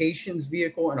communications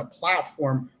vehicle, and a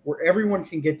platform where everyone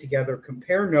can get together,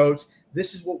 compare notes.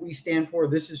 This is what we stand for.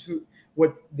 This is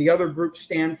what the other groups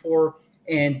stand for.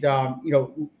 And,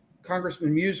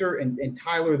 Congressman Muser and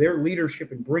Tyler, their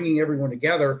leadership in bringing everyone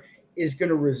together is going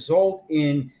to result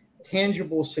in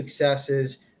tangible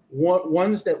successes,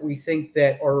 ones that we think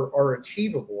that are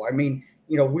achievable. I mean,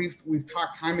 we've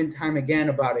talked time and time again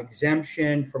about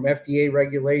exemption from FDA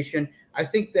regulation. I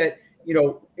think that,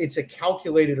 it's a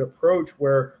calculated approach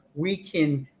where we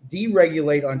can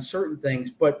deregulate on certain things,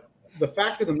 but the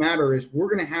fact of the matter is we're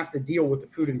going to have to deal with the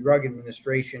Food and Drug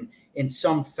Administration in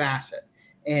some facet.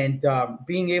 And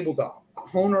being able to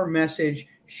hone our message,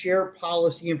 share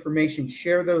policy information,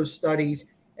 share those studies,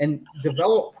 and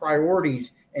develop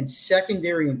priorities and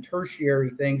secondary and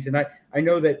tertiary things. And I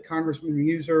know that Congressman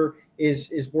Muser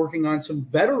is working on some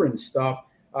veteran stuff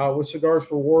with Cigars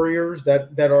for Warriors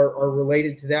that are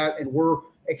related to that. And we're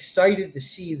excited to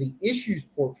see the issues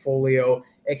portfolio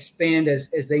expand, as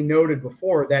they noted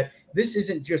before, that this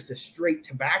isn't just a straight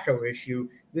tobacco issue.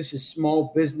 This is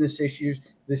small business issues.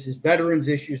 This is veterans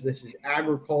issues. This is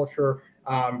agriculture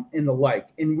and the like.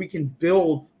 And we can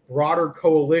build broader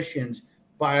coalitions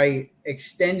by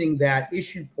extending that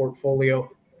issue portfolio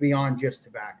beyond just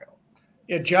tobacco.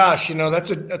 Yeah, Josh,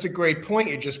 that's a great point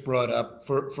you just brought up.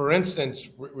 For instance,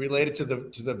 related to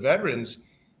the veterans,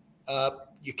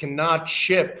 you cannot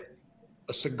ship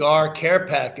a cigar care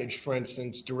package, for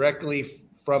instance, directly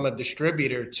from a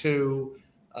distributor to,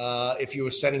 if you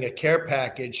were sending a care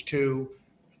package to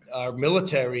our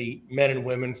military men and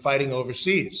women fighting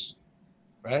overseas,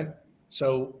 right?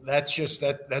 So that's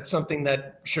something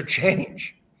that should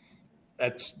change.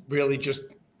 That's really just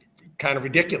kind of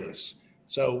ridiculous.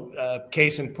 So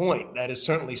case in point, that is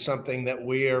certainly something that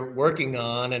we're working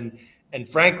on. And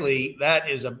frankly, that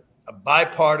is a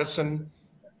bipartisan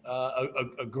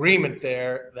agreement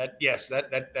there that, yes,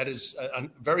 that is a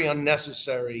very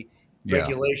unnecessary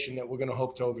regulation that we're going to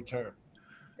hope to overturn.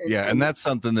 Yeah, and that's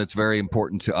something that's very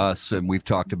important to us. And we've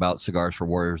talked about Cigars for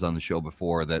Warriors on the show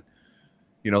before, that,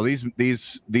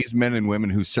 these men and women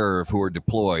who serve, who are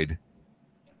deployed,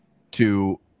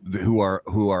 who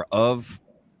are of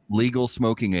legal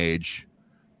smoking age,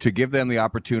 to give them the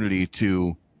opportunity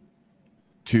to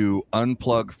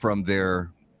unplug from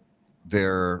their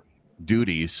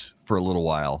duties for a little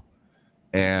while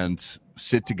and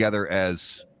sit together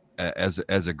as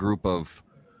a group of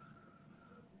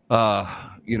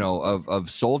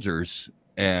soldiers,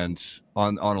 and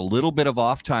on a little bit of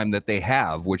off time that they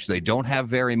have, which they don't have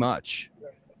very much,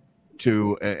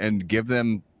 and give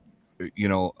them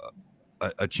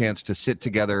a chance to sit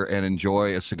together and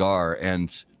enjoy a cigar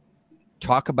and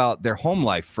talk about their home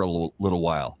life for a little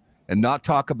while, and not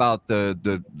talk about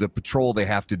the patrol they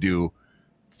have to do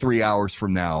 3 hours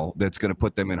from now that's going to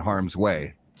put them in harm's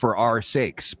way, for our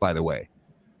sakes, by the way.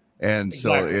 And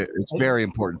exactly. So it's very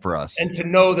important for us. And to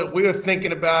know that we're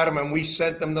thinking about them, and we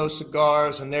sent them those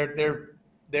cigars, and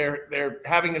they're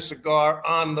having a cigar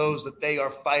on those that they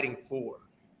are fighting for.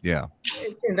 Yeah.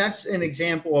 And that's an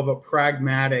example of a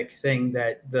pragmatic thing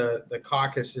that the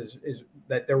caucus is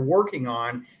that they're working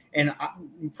on. And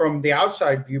from the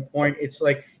outside viewpoint, it's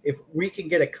like, if we can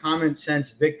get a common sense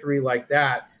victory like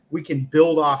that, we can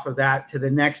build off of that to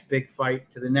the next big fight,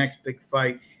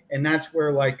 And that's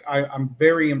where, I'm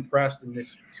very impressed in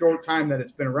this short time that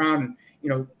it's been around.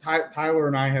 And, Tyler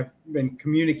and I have been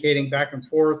communicating back and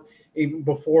forth even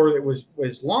before it was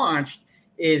launched,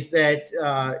 is that,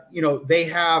 they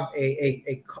have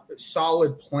a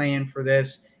solid plan for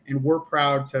this, and we're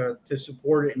proud to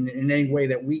support it in any way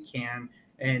that we can.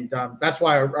 And that's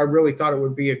why I really thought it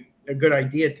would be a good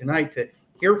idea tonight to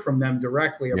hear from them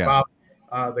directly about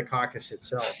the caucus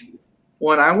itself.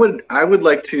 Well, I would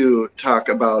like to talk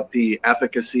about the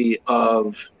efficacy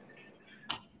of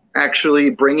actually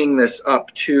bringing this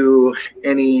up to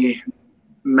any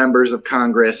members of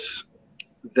Congress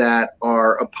that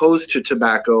are opposed to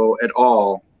tobacco at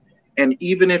all. And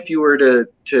even if you were to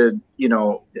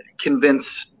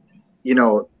convince,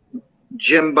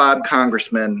 Jim Bob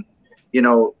congressman,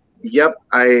 yep,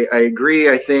 I agree.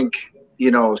 I think,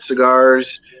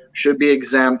 cigars should be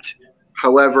exempt.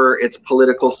 However, it's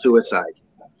political suicide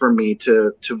for me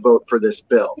to vote for this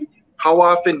bill. How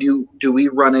often do we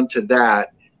run into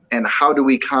that and how do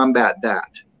we combat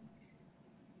that?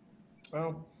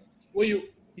 Well, you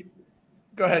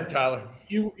go ahead, Tyler.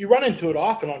 You run into it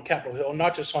often on Capitol Hill,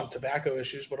 not just on tobacco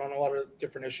issues, but on a lot of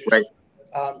different issues. Right.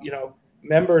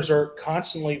 Members are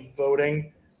constantly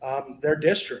voting their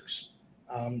districts.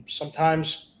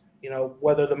 Sometimes,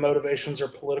 whether the motivations are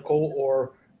political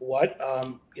or what,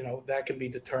 that can be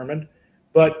determined.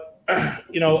 But,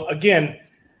 again,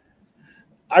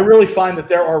 I really find that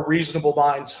there are reasonable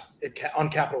minds on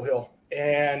Capitol Hill,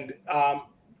 and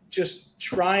just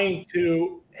trying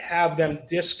to have them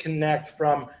disconnect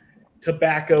from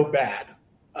tobacco bad.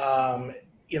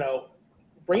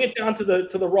 Bring it down to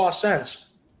the raw sense.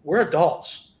 We're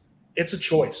adults. It's a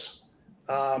choice.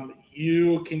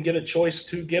 You can get a choice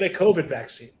to get a COVID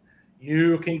vaccine.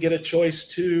 You can get a choice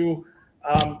to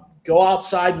go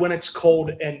outside when it's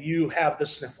cold and you have the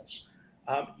sniffles.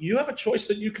 You have a choice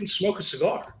that you can smoke a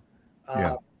cigar.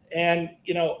 And,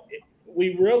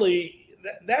 we really,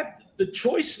 the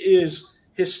choice is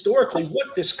historically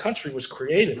what this country was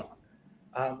created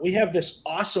on. We have this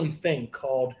awesome thing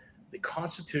called the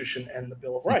Constitution and the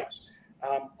Bill of Rights.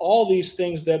 All these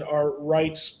things that are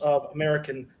rights of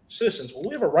American citizens. Well,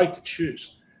 we have a right to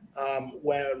choose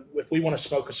if we want to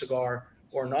smoke a cigar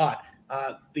or not.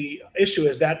 The issue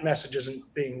is that message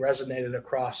isn't being resonated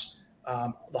across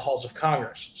the halls of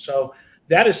Congress. So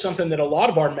that is something that a lot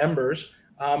of our members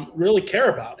really care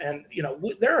about. And,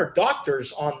 there are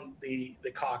doctors on the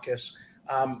caucus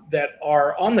that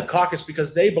are on the caucus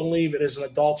because they believe it is an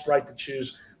adult's right to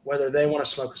choose whether they want to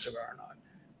smoke a cigar or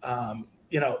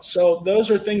not. So those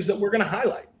are things that we're going to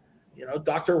highlight.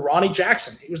 Dr. Ronnie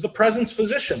Jackson, he was the president's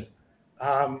physician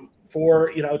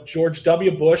for, George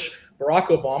W. Bush, Barack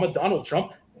Obama, Donald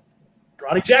Trump.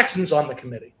 Ronnie Jackson's on the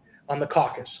committee, on the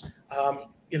caucus.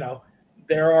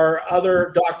 There are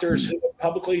other doctors who have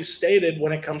publicly stated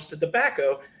when it comes to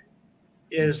tobacco,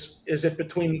 is it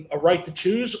between a right to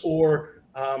choose or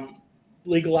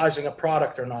legalizing a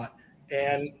product or not?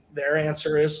 And their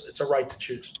answer is it's a right to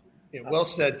choose. Yeah, well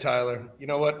said, Tyler. You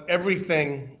know what?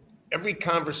 Every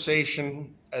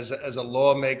conversation as a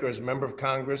lawmaker, as a member of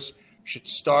Congress, should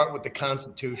start with the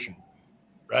Constitution,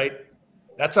 right?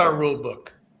 That's our rule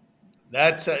book.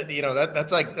 That's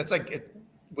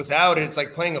without it, it's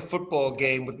like playing a football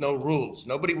game with no rules.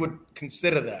 Nobody would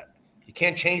consider that. You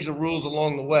can't change the rules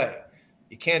along the way.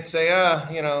 You can't say,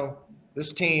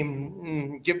 this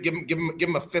team, give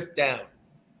them a fifth down.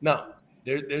 No,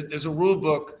 there's a rule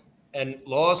book, and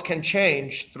laws can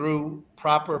change through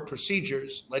proper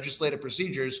procedures, legislative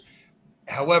procedures.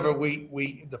 However,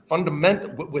 the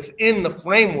fundamental within the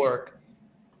framework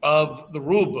of the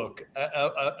rule book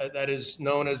that is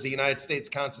known as the United States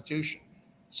Constitution.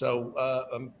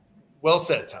 So, well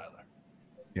said, Tyler.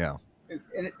 Yeah.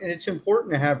 And it's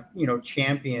important to have,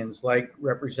 champions like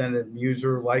Representative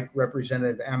Muser, like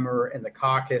Representative Emmer and the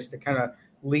caucus to kind of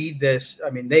lead this. I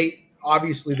mean, they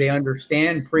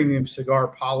understand premium cigar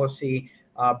policy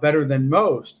better than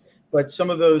most, but some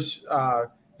of those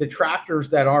detractors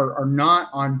that are not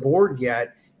on board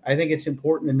yet, I think it's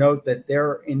important to note that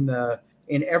they're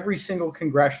in every single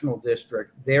congressional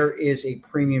district, there is a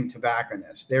premium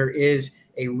tobacconist. There is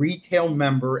a retail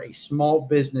member, a small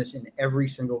business in every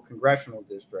single congressional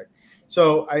district.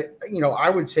 So I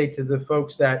would say to the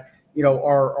folks that,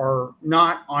 are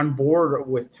not on board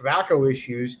with tobacco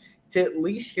issues to at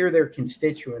least hear their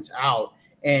constituents out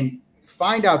and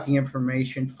find out the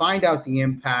information, find out the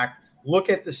impact, look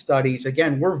at the studies.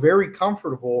 Again, we're very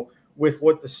comfortable with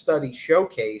what the studies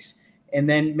showcase and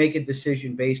then make a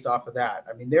decision based off of that.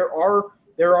 I mean, there are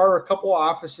a couple of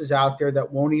offices out there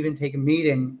that won't even take a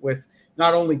meeting with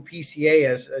not only PCA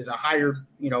as a hired,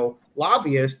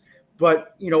 lobbyist,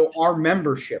 but, our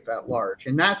membership at large.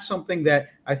 And that's something that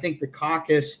I think the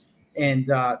caucus and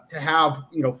to have,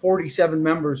 47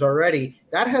 members already,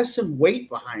 that has some weight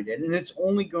behind it. And it's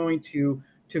only going to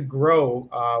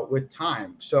grow with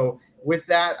time. So with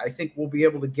that, I think we'll be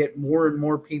able to get more and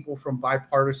more people from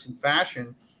bipartisan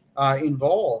fashion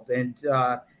involved. And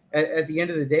at the end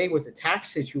of the day, with the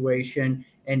tax situation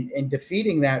and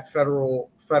defeating that federal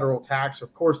tax,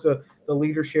 of course, the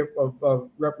leadership of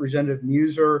Representative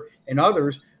Muser and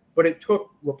others, but it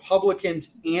took Republicans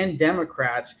and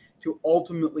Democrats to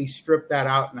ultimately strip that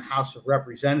out in the House of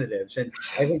Representatives. And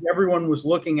I think everyone was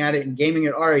looking at it and gaming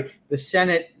it. All right, the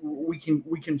Senate, we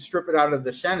can strip it out of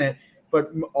the Senate.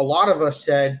 But a lot of us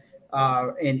said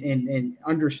and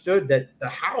understood that the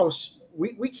House,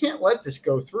 we can't let this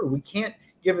go through. We can't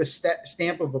give a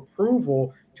stamp of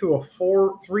approval to a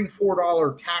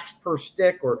 $4 tax per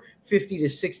stick or $50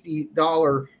 to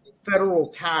 $60 federal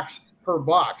tax per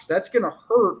box. That's going to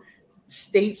hurt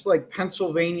states like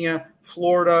Pennsylvania,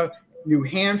 Florida, New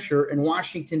Hampshire and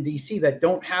Washington, D.C. that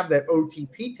don't have that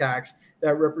OTP tax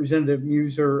that Representative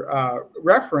Muser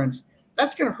referenced,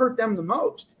 that's going to hurt them the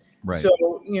most. Right. So,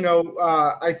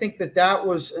 I think that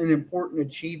was an important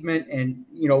achievement, and,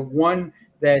 one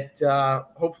that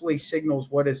hopefully signals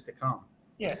what is to come.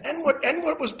 Yeah, and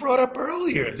what was brought up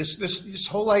earlier, this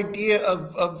whole idea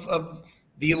of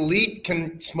the elite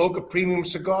can smoke a premium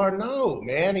cigar. No,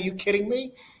 man, are you kidding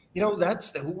me?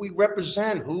 That's who we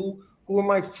represent. Who are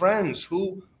my friends?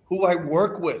 Who I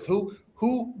work with? Who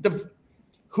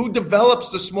develops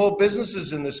the small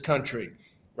businesses in this country?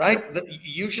 Right?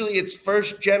 Usually it's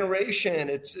first generation.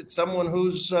 It's someone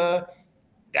whose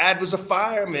dad was a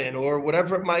fireman or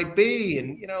whatever it might be,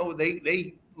 and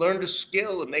they learned a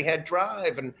skill and they had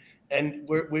drive, and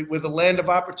we're the land of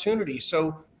opportunity.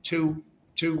 So to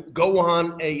go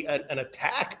on an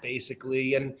attack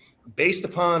basically, and based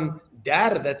upon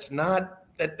data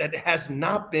that has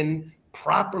not been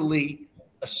properly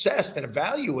assessed and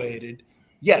evaluaed.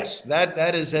 Yes,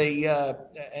 that is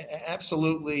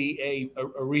absolutely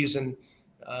a reason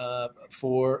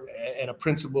for and a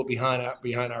principle behind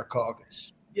our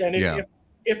caucus. Yeah, and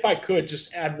if I could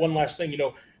just add one last thing,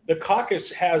 the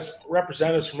caucus has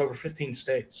representatives from over 15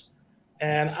 states,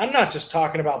 and I'm not just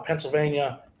talking about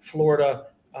Pennsylvania, Florida,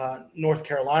 North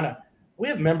Carolina. We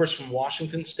have members from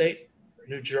Washington State,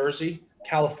 New Jersey,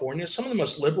 California, some of the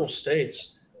most liberal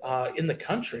states in the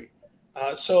country.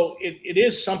 So it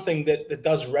is something that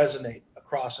does resonate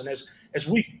across. And as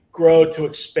we grow to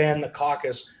expand the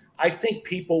caucus, I think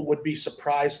people would be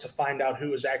surprised to find out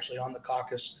who is actually on the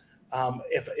caucus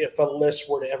if a list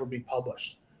were to ever be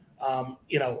published.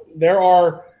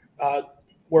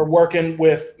 We're working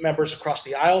with members across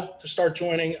the aisle to start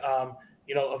joining.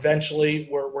 Eventually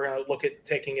we're going to look at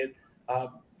taking it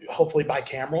hopefully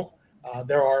bicameral.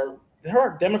 There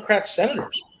are Democrat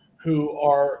senators who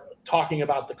are talking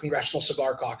about the Congressional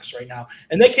Cigar Caucus right now,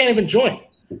 and they can't even join.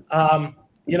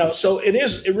 So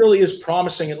it really is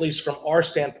promising, at least from our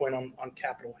standpoint on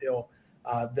Capitol Hill,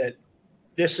 that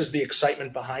this is the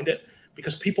excitement behind it,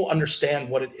 because people understand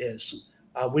what it is.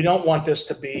 We don't want this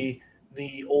to be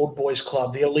the old boys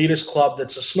club, the elitist club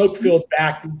that's a smoke-filled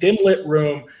back, dim-lit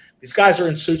room. These guys are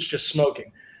in suits just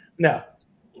smoking. Now,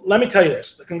 let me tell you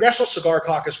this. The Congressional Cigar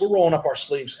Caucus, we're rolling up our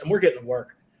sleeves, and we're getting to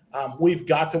work. We've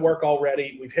got to work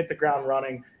already. We've hit the ground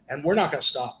running, and we're not going to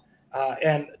stop.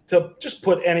 And to just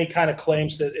put any kind of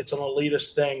claims that it's an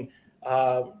elitist thing,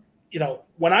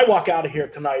 when I walk out of here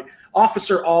tonight,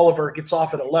 Officer Oliver gets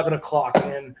off at 11 o'clock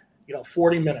in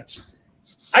 40 minutes.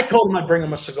 I told him I'd bring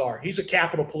him a cigar. He's a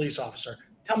Capitol Police officer.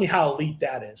 Tell me how elite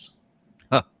that is.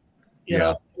 Huh.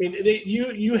 I mean,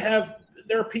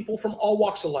 there are people from all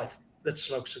walks of life that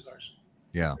smoke cigars.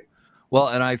 Yeah. Well,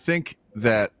 and I think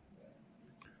that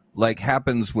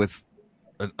happens with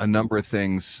a number of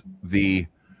things,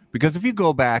 because if you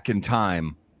go back in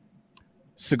time,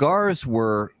 cigars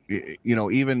were,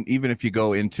 even if you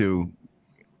go into,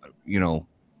 the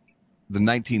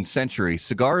 19th century,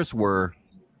 cigars were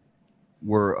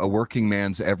a working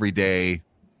man's everyday,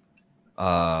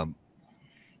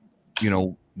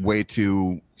 way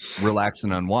to relax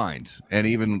and unwind. And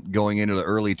even going into the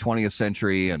early 20th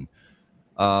century, and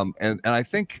I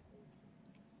think,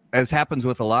 as happens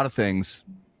with a lot of things,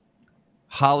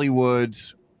 Hollywood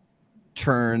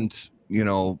turned,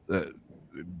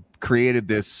 created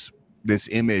this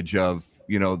image of,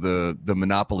 the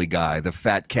Monopoly guy, the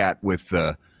fat cat with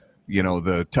the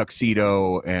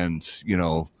tuxedo and,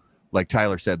 like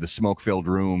Tyler said, the smoke-filled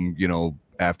room,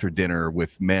 after dinner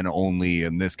with men only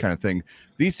and this kind of thing.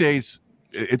 These days,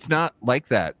 it's not like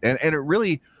that. And it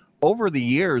really, over the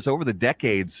years, over the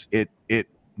decades, it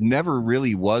never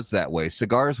really was that way.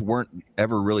 Cigars weren't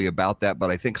ever really about that, but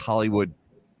I think Hollywood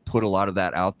put a lot of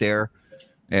that out there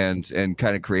and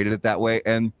kind of created it that way.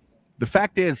 And the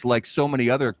fact is, like so many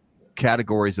other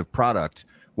categories of product,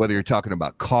 whether you're talking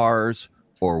about cars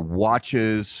or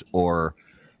watches or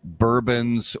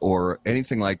bourbons or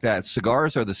anything like that,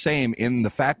 cigars are the same in the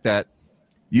fact that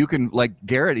you can, like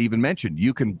Garrett even mentioned,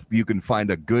 you can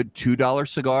find a good $2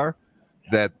 cigar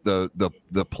that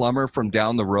the plumber from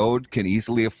down the road can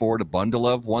easily afford a bundle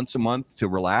of once a month to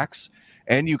relax.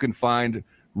 And you can find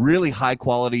really high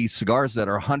quality cigars that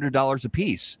are $100 a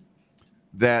piece,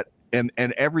 that and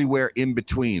everywhere in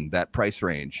between that price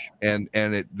range. And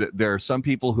there are some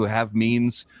people who have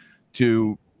means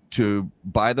to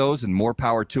buy those, and more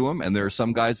power to them. And there are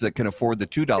some guys that can afford the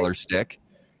 $2 stick,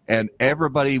 and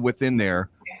everybody within there,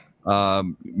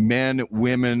 men,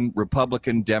 women,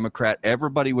 Republican, Democrat,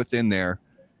 everybody within there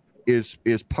is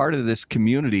part of this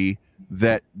community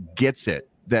that gets it,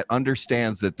 that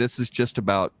understands that this is just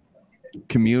about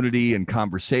community and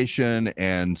conversation,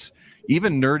 and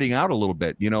even nerding out a little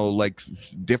bit. You know, like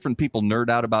different people nerd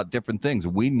out about different things.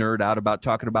 We nerd out about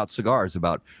talking about cigars,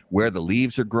 about where the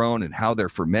leaves are grown and how they're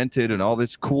fermented and all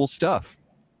this cool stuff.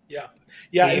 Yeah.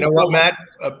 You know what, Matt?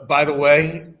 By the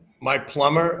way, my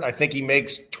plumber, I think he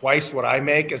makes twice what I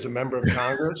make as a member of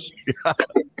Congress. Yeah.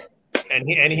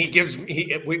 And he gives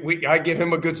me, I give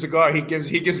him a good cigar. He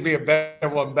gives me a better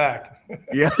one back.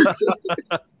 Yeah.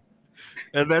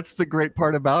 And that's the great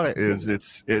part about it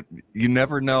is you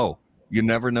never know. You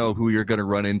never know who you're going to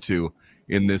run into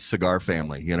in this cigar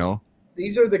family, you know?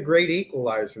 These are the great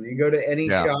equalizer. You go to any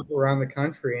shop around the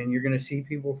country and you're going to see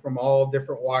people from all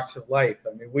different walks of life.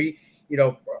 I mean,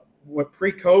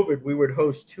 pre-COVID, we would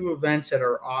host 2 events at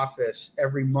our office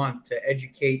every month to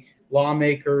educate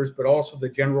lawmakers, but also the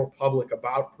general public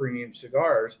about premium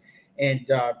cigars. And,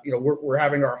 we're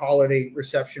having our holiday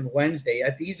reception Wednesday.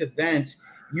 At these events,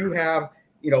 you have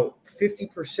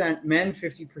 50% men,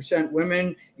 50%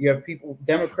 women. You have people,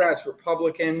 Democrats,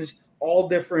 Republicans, all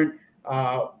different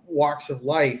walks of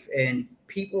life. And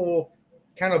people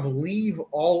kind of leave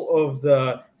all of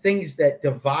the things that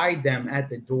divide them at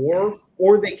the door,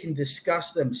 or they can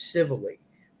discuss them civilly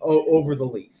over the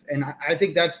leaf. And I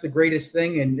think that's the greatest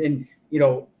thing. And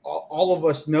all of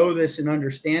us know this and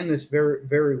understand this very,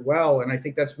 very well. And I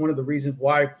think that's one of the reasons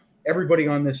why everybody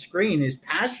on this screen is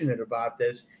passionate about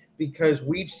this, because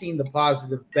we've seen the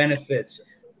positive benefits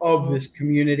of this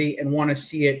community and want to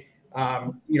see it,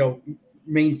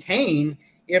 maintain,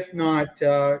 if not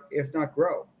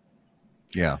grow.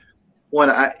 Yeah.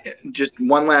 Just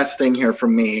one last thing here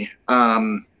from me.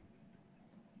 And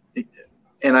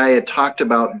I had talked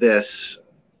about this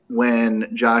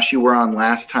when, Josh, you were on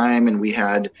last time, and we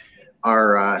had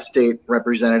our state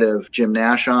representative, Jim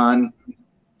Nash, on.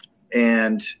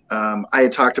 And I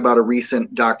had talked about a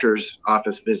recent doctor's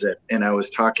office visit, and I was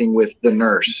talking with the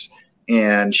nurse,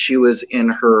 and she was in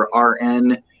her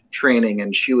RN training,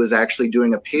 and she was actually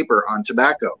doing a paper on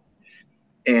tobacco,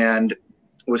 and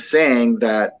was saying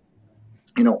that,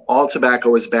 all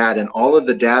tobacco is bad, and all of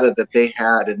the data that they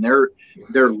had, and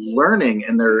they're learning,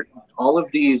 and all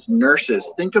of these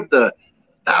nurses, think of the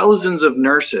thousands of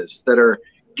nurses that are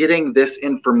getting this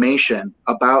information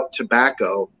about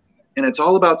tobacco. And it's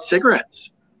all about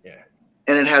cigarettes. Yeah.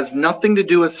 And it has nothing to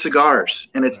do with cigars,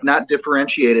 and it's not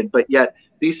differentiated, but yet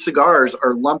these cigars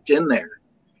are lumped in there.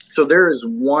 So there is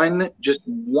just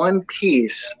one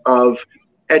piece of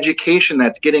education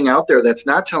that's getting out there that's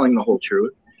not telling the whole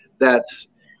truth.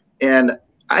 And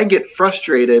I get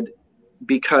frustrated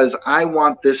because I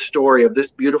want this story of this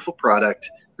beautiful product,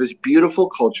 this beautiful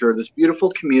culture, this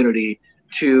beautiful community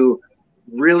to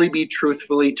really be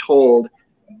truthfully told.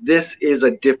 This is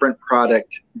a different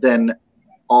product than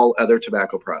all other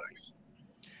tobacco products.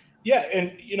 Yeah,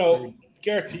 and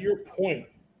Garrett, to your point,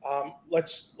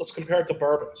 let's compare it to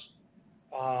bourbons.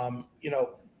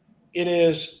 It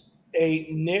is a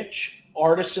niche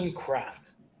artisan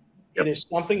craft. Yep. It is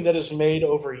something that is made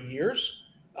over years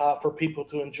for people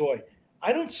to enjoy.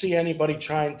 I don't see anybody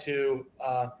trying to,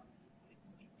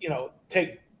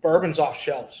 take bourbons off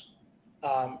shelves.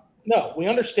 No, we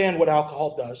understand what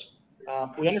alcohol does.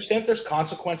 We understand there's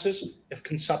consequences if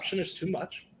consumption is too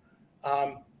much.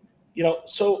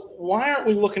 So why aren't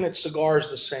we looking at cigars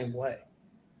the same way?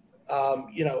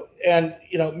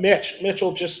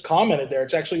 Mitchell just commented there.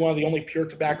 It's actually one of the only pure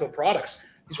tobacco products.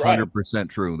 He's right. 100%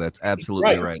 true. That's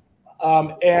absolutely right.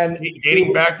 And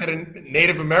dating back to the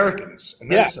Native Americans. And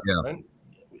right?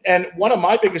 And one of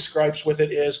my biggest gripes with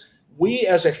it is we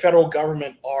as a federal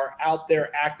government are out there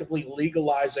actively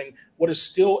legalizing what is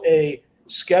still a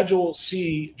Schedule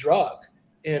C drug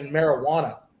in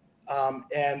marijuana.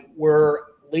 And we're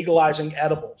legalizing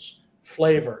edibles,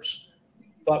 flavors,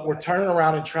 but we're turning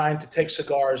around and trying to take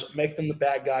cigars, make them the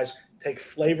bad guys, take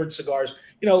flavored cigars.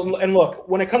 And look,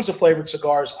 when it comes to flavored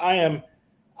cigars, I am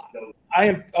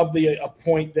of the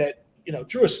point that,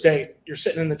 Drew Estate, you're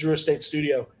sitting in the Drew Estate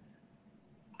studio.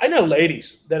 I know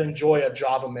ladies that enjoy a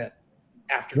Java Mint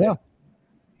after dinner,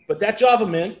 but that Java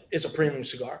Mint is a premium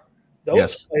cigar. Though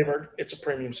it's flavored, it's a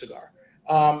premium cigar.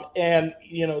 And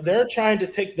they're trying to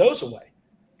take those away.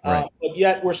 Right. But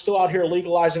yet we're still out here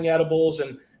legalizing edibles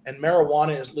and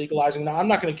marijuana is legalizing. Now, I'm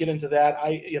not going to get into that.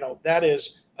 That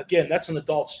is, again, that's an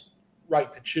adult's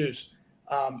right to choose.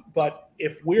 But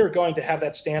if we're going to have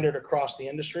that standard across the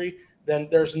industry, then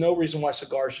there's no reason why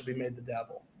cigars should be made the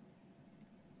devil.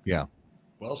 Yeah.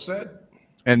 Well said.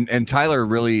 And Tyler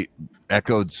really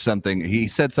echoed something. He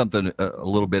said something a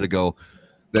little bit ago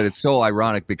that it's so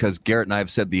ironic because Garrett and I have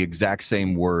said the exact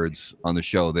same words on the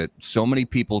show, that so many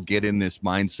people get in this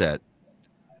mindset,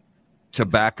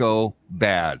 tobacco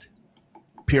bad,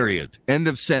 period. End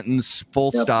of sentence,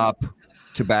 full Yep. stop,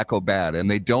 tobacco bad. And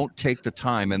they don't take the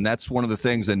time. And that's one of the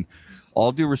things, and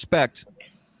all due respect,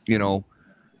 you know,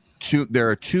 there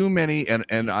are too many, and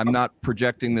I'm not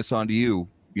projecting this onto you,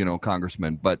 you know,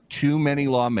 Congressman, but too many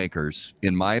lawmakers,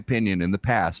 in my opinion, in the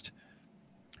past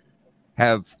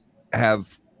have,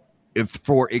 if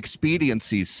for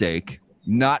expediency's sake,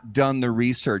 not done the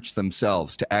research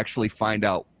themselves to actually find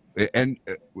out. And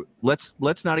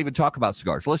let's not even talk about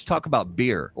cigars. Let's talk about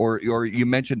beer, or you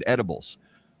mentioned edibles.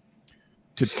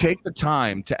 To take the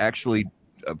time to actually,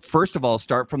 first of all,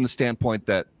 start from the standpoint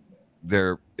that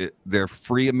they're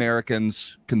free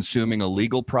Americans consuming a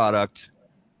legal product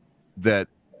that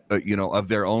you know, of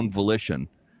their own volition.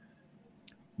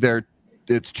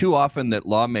 It's too often that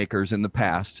lawmakers in the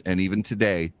past and even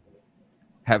today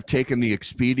have taken the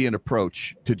expedient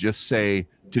approach to just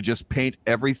paint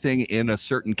everything in a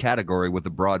certain category with a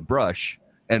broad brush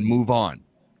and move on.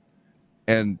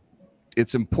 And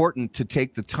it's important to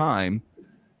take the time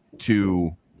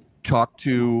to talk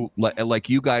to, like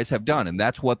you guys have done. And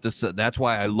that's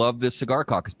why I love this Cigar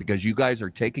Caucus, because you guys are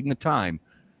taking the time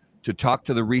to talk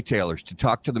to the retailers, to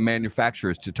talk to the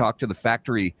manufacturers, to talk to the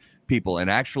factory people, and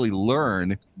actually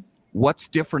learn what's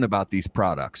different about these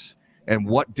products and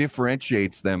what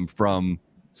differentiates them from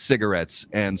cigarettes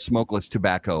and smokeless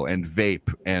tobacco and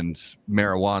vape and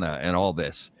marijuana and all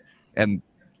this. And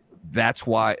that's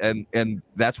why, and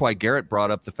that's why Garrett brought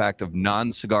up the fact of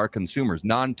non-cigar consumers,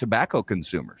 non-tobacco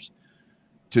consumers.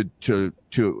 To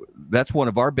that's one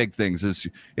of our big things. Is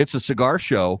it's a cigar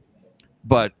show,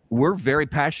 but we're very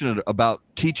passionate about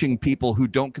teaching people who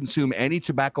don't consume any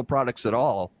tobacco products at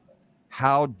all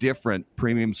how different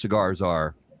premium cigars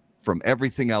are from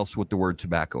everything else with the word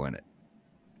tobacco in it.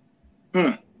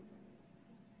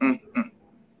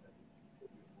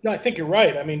 No, I think you're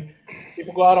right. I mean,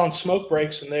 people go out on smoke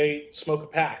breaks and they smoke a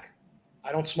pack.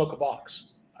 I don't smoke a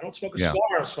box. I don't smoke a cigar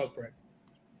on a smoke break.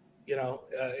 You know,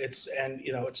 it's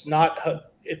not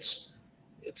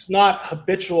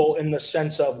habitual in the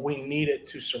sense of we need it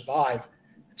to survive.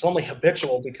 It's only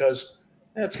habitual because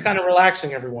it's kind of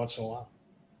relaxing every once in a while.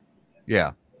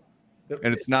 Yeah.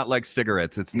 And it's not like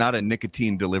cigarettes. It's not a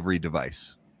nicotine delivery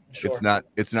device. Sure.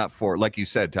 It's not for, like you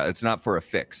said, it's not for a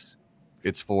fix.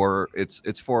 It's for a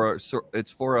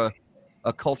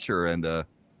culture and a,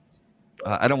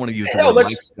 I don't want to use the word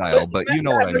lifestyle, but you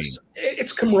know what I mean.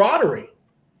 It's camaraderie.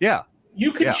 Yeah.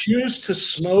 You can choose to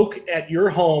smoke at your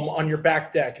home on your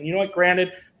back deck. And you know what?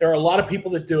 Granted, there are a lot of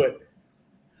people that do it.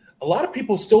 A lot of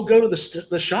people still go to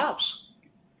the shops.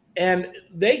 And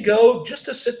they go just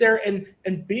to sit there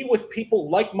and be with people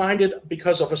like-minded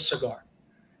because of a cigar.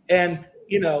 And,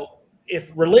 you know,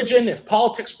 if religion, if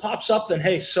politics pops up, then,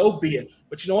 hey, so be it.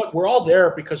 But you know what? We're all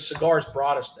there because cigars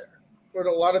brought us there. But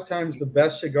a lot of times the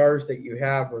best cigars that you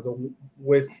have are the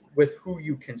with who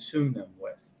you consume them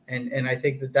with. And I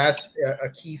think that's a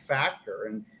key factor.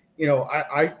 And, you know,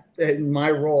 I in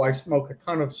my role, I smoke a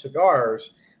ton of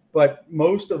cigars, but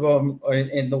most of them,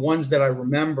 and the ones that I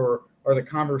remember, are the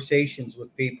conversations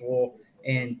with people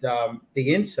and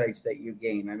the insights that you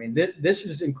gain. I mean, this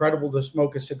is incredible to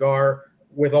smoke a cigar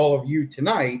with all of you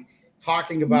tonight,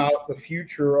 talking about the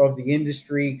future of the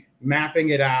industry, mapping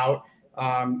it out.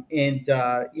 You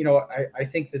know, I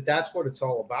think that's what it's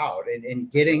all about,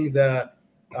 and getting the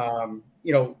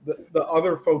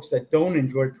other folks that don't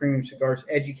enjoy premium cigars,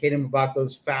 educate them about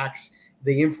those facts,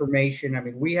 the information. I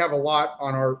mean, we have a lot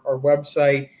on our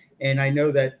website, and I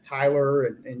know that Tyler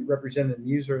and Representative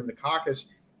Muser in the caucus,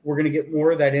 we're going to get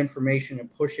more of that information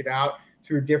and push it out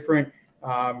through different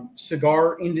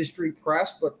cigar industry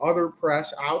press, but other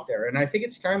press out there. And I think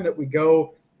it's time that we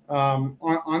go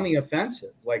on the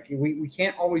offensive. Like we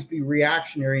can't always be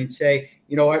reactionary and say,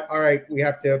 you know what, all right, we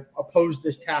have to oppose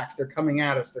this tax. They're coming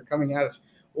at us.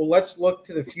 Well, let's look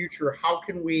to the future. How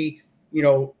can we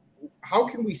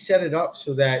set it up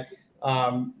so that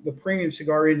the premium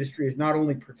cigar industry is not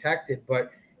only protected,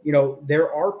 but, you know,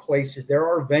 there are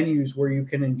venues where you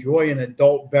can enjoy an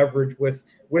adult beverage with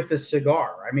a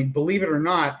cigar. I mean, believe it or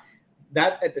not,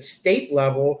 that at the state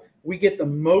level, we get the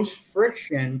most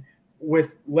friction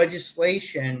with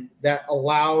legislation that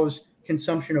allows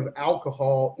consumption of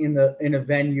alcohol in a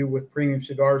venue with premium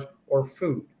cigars or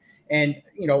food. And,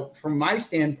 you know, from my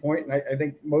standpoint, and I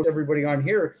think most everybody on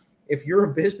here, if you're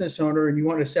a business owner and you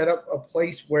want to set up a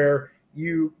place where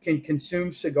you can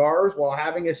consume cigars while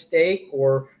having a steak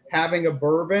or having a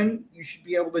bourbon, you should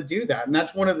be able to do that. And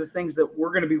that's one of the things that we're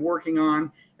going to be working on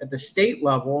at the state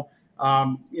level.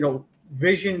 You know,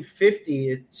 Vision 50,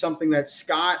 it's something that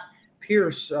Scott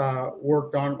Pierce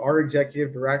worked on, our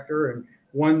executive director. And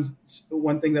one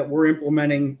thing that we're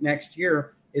implementing next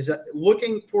year is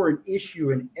looking for an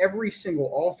issue in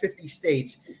all 50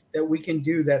 states that we can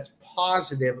do that's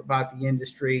positive about the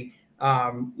industry.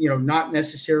 Not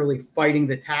necessarily fighting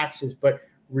the taxes, but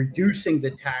reducing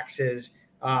the taxes,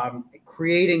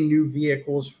 creating new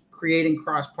vehicles, creating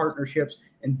cross partnerships,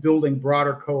 and building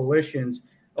broader coalitions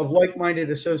of like-minded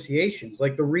associations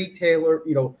like the retailer,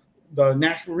 the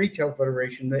National Retail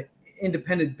Federation, the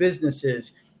independent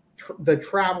businesses, the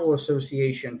Travel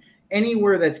Association,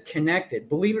 anywhere that's connected.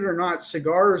 Believe it or not,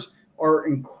 cigars are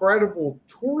incredible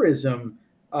tourism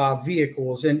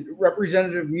vehicles, and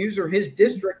Representative Muser, his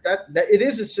district, that it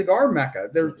is a cigar mecca.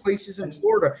 There are places in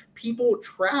Florida. People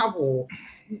travel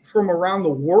from around the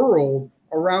world,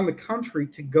 around the country,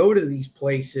 to go to these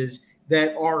places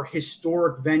that are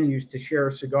historic venues to share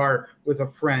a cigar with a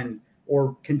friend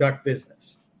or conduct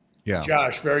business. Yeah,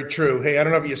 Josh, very true. Hey, I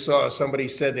don't know if you saw, somebody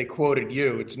said they quoted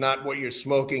you. It's not what you're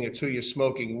smoking, it's who you're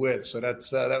smoking with. So that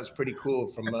was pretty cool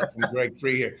from Greg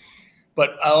Free here.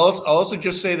 But I'll also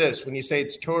just say this: when you say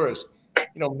it's tourist,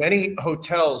 many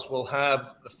hotels will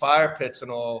have the fire pits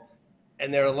and all,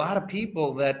 and there are a lot of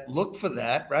people that look for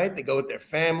that, right? They go with their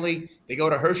family, they go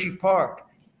to Hershey Park.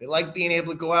 They like being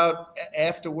able to go out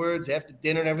afterwards, after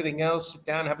dinner and everything else, sit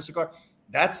down and have a cigar.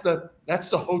 That's the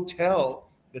hotel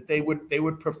that they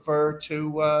would prefer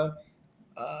to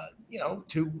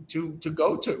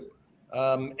go to,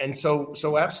 and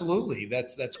so absolutely,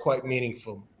 that's quite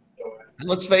meaningful. And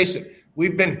let's face it,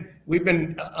 we've been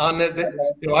on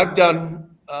the I've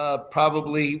done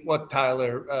probably what,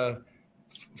 Tyler,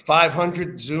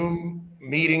 500 Zoom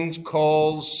meetings,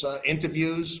 calls,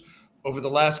 interviews over the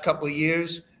last couple of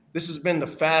years. This has been the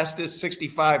fastest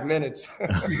 65 minutes,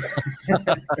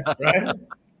 right?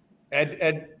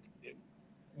 And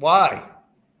why?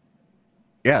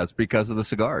 Yeah, it's because of the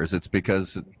cigars. It's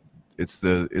because it's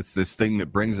this thing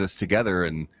that brings us together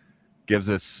and gives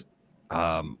us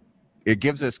it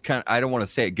gives us I don't want to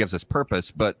say it gives us purpose,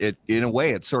 but it, in a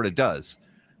way, it sort of does,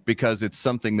 because it's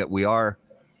something that we are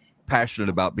passionate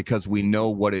about, because we know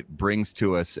what it brings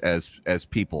to us as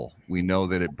people. We know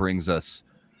that it brings us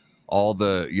all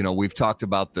the, we've talked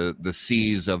about the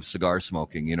C's of cigar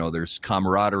smoking. There's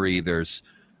camaraderie, there's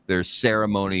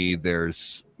ceremony,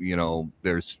 there's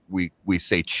we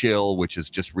say chill, which is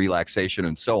just relaxation,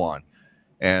 and so on.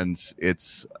 And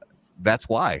that's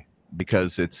why,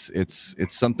 because it's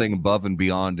something above and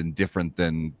beyond and different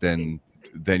than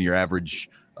your average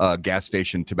gas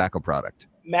station tobacco product.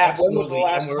 Matt, when was the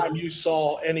last time you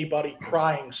saw anybody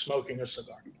crying smoking a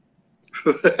cigar?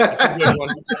 Let's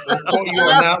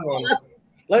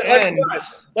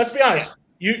be honest.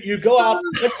 You go out.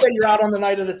 Let's say you're out on the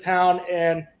night of the town,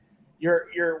 and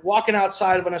you're walking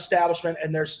outside of an establishment,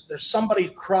 and there's somebody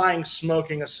crying,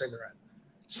 smoking a cigarette.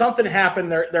 Something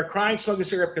happened. They're crying, smoking a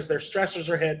cigarette because their stressors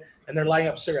are hit, and they're lighting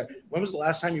up a cigarette. When was the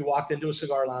last time you walked into a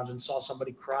cigar lounge and saw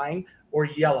somebody crying or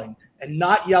yelling? And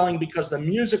not yelling because the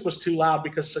music was too loud,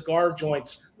 because cigar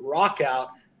joints rock out,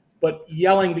 but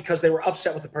yelling because they were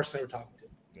upset with the person they were talking to.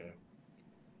 Yeah.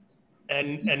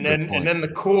 And then the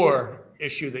core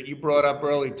issue that you brought up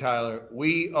early, Tyler,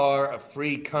 we are a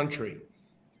free country,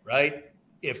 right?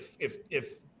 If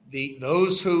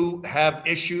those who have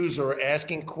issues or are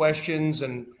asking questions,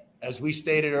 and as we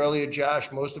stated earlier,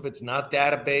 Josh, most of it's not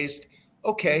data-based.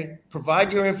 Okay,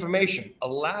 provide your information.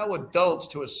 Allow adults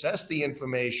to assess the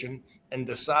information and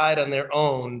decide on their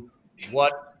own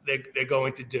what they're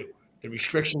going to do. The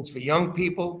restrictions for young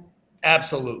people,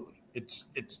 absolutely. It's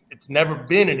never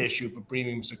been an issue for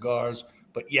premium cigars,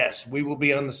 but yes, we will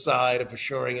be on the side of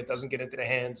assuring it doesn't get into the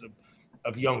hands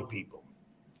of young people.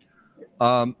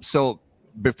 So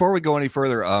before we go any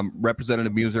further,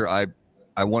 Representative Muser, I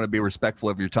want to be respectful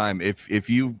of your time. If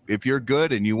you're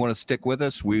good and you want to stick with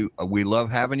us, we love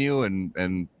having you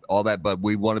and all that, but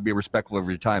we want to be respectful of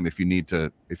your time if you need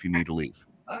to leave.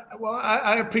 Well,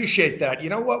 I appreciate that. You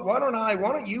know what? Why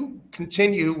don't you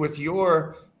continue with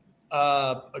your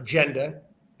agenda,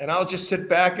 and I'll just sit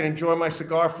back and enjoy my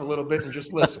cigar for a little bit and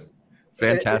just listen.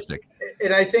 Fantastic.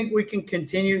 And I think we can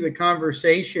continue the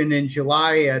conversation in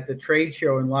July at the trade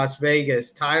show in Las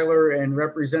Vegas. Tyler and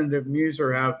Representative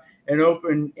Muser have an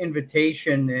open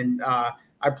invitation, and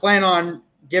I plan on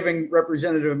giving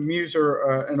Representative Muser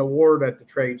an award at the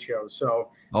trade show.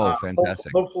 So,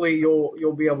 fantastic! Hopefully,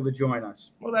 you'll be able to join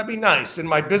us. Well, that'd be nice. In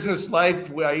my business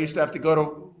life, I used to have to go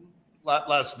to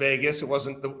Las Vegas. It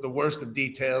wasn't the worst of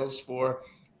details for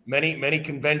many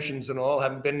conventions and all.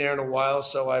 Haven't been there in a while,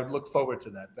 so I look forward to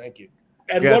that. Thank you.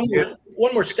 And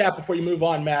one more stat before you move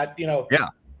on, Matt.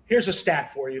 Here's a stat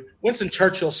for you. Winston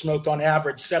Churchill smoked on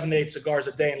average 7 to 8 cigars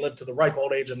a day and lived to the ripe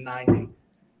old age of 90.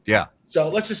 Yeah. So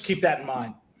let's just keep that in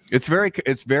mind. It's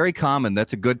very common.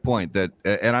 That's a good point. That,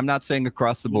 and I'm not saying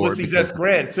across the board. Ulysses S.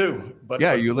 Grant too. But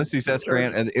yeah, Ulysses S.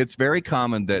 Grant, and it's very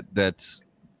common that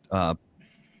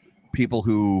people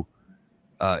who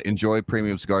enjoy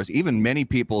premium cigars, even many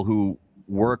people who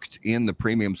worked in the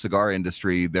premium cigar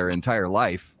industry their entire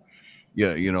life,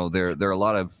 you know, there are a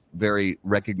lot of very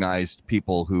recognized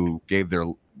people who gave their,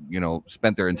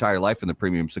 spent their entire life in the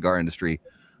premium cigar industry,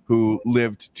 who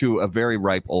lived to a very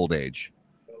ripe old age.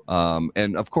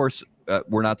 And of course,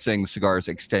 we're not saying cigars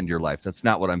extend your life. That's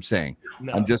not what I'm saying.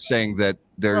 No. I'm just saying that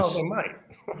there's. Well,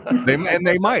 they might.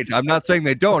 they might. I'm not saying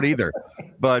they don't either.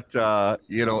 But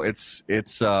it's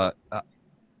I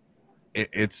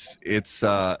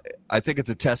think it's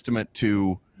a testament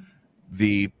to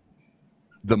the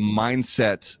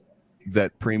mindset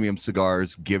that premium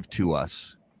cigars give to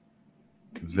us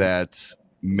that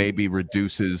maybe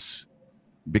reduces,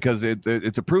 because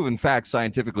it's a proven fact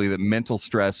scientifically that mental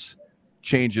stress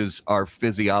changes our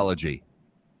physiology.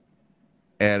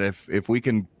 And if we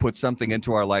can put something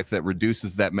into our life that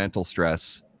reduces that mental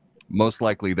stress, most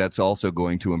likely that's also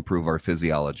going to improve our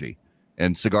physiology.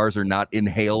 And cigars are not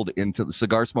inhaled into the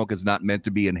cigar smoke is not meant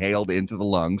to be inhaled into the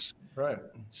lungs. Right.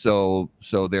 So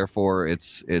therefore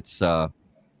it's and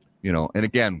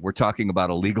again, we're talking about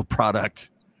a legal product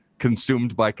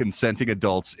consumed by consenting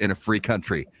adults in a free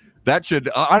country. That should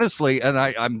honestly, and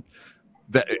I'm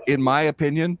that in my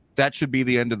opinion, that should be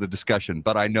the end of the discussion.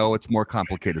 But I know it's more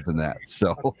complicated than that.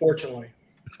 So unfortunately.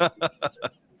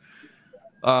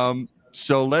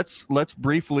 So let's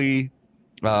briefly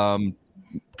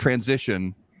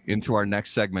transition into our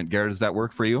next segment. Garrett, does that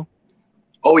work for you?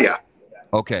 Oh yeah.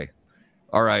 Okay.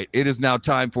 All right. It is now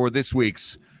time for this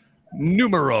week's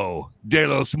Numero de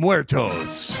los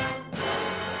Muertos.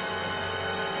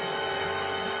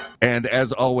 And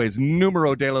as always,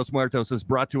 Numero de los Muertos is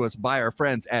brought to us by our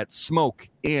friends at Smoke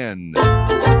Inn.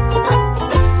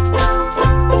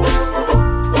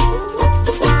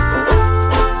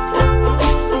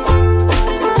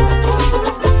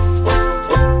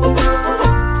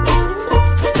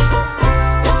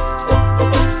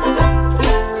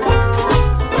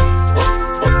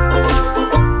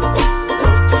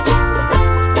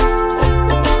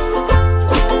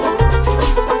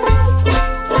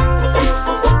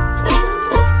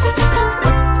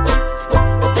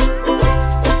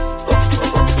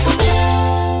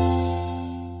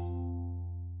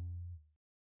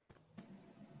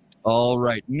 All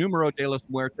right, Numero de los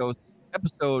Muertos,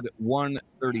 episode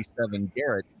 137.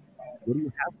 Garrett, what do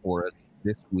you have for us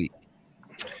this week?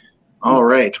 All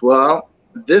right, well,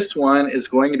 this one is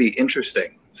going to be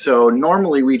interesting. So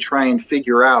normally we try and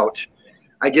figure out,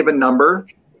 I give a number,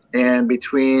 and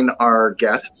between our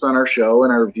guests on our show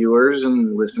and our viewers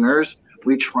and listeners,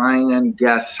 we try and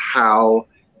guess how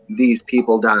these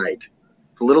people died.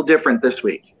 It's a little different this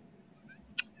week.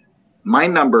 My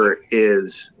number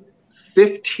is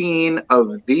 15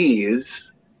 of these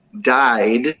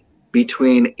died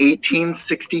between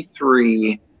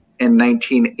 1863 and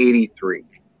 1983.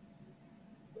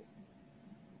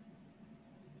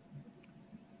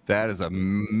 That is a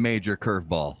major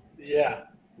curveball. Yeah.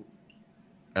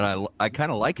 And I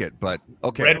kind of like it, but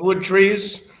okay. Redwood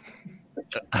trees.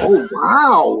 Oh,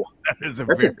 wow. That is a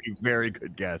very, very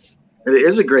good guess. It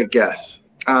is a great guess.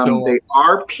 They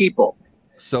are people.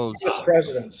 So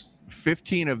presidents.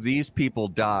 15 of these people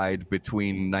died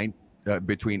between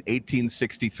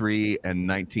 1863 and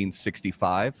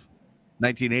 1965.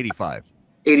 1985.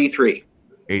 83.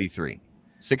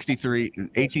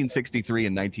 1863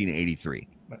 and 1983.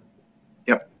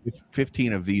 Yep.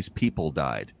 15 of these people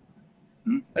died.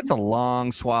 That's a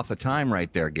long swath of time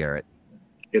right there, Garrett.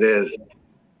 It is.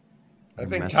 I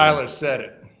think Tyler said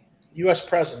it. U.S.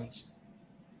 presidents.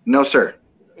 No, sir.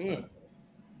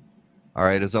 All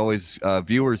right. As always,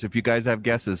 viewers, if you guys have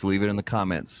guesses, leave it in the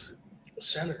comments.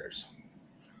 Senators.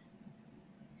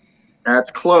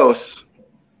 That's close.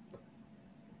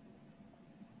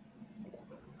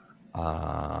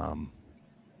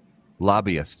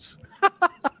 Lobbyists.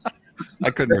 I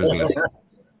couldn't resist.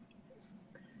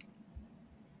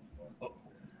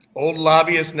 Old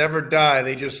lobbyists never die.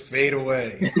 They just fade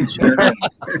away.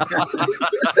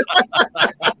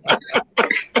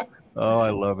 Oh, I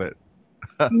love it.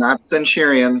 Not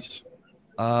centurions.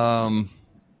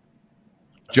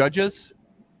 Judges?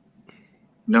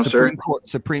 No, sir.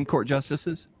 Supreme Court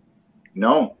justices?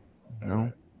 No.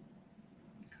 No.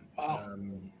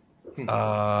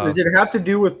 Does it have to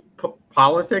do with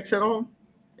politics at all?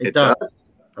 It does.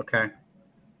 Okay.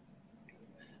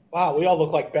 Wow, we all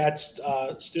look like bad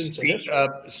students in history.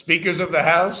 Speakers of the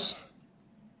House?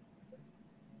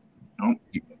 No.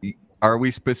 Are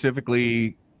we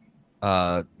specifically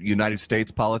United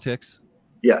States politics?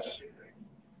 Yes.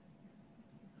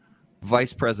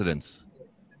 Vice presidents?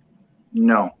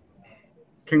 No.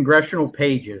 Congressional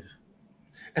pages.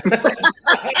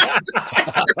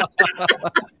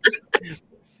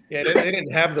 Yeah, they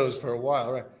didn't have those for a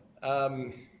while, right?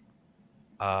 Oh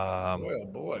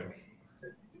boy.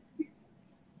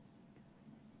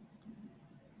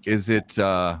 Is it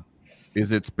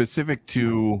specific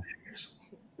to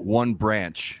one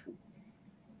branch?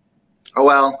 Oh,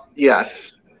 well,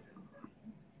 yes.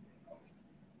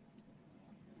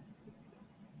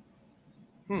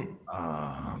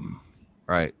 All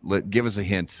right, give us a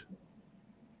hint.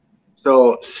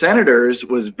 So senators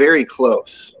was very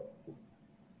close.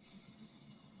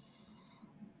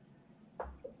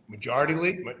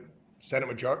 Senate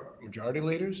majority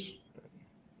leaders?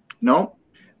 No.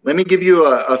 Let me give you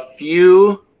a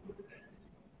few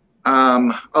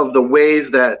of the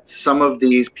ways that some of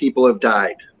these people have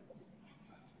died.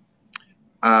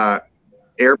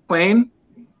 Airplane.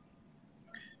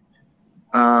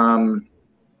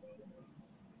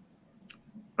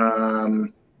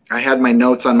 I had my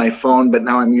notes on my phone, but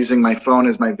now I'm using my phone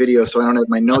as my video, so I don't have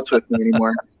my notes with me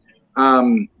anymore.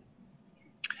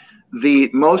 The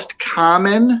most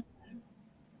common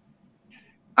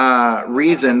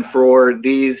reason for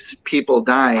these people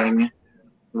dying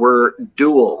were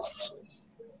duels.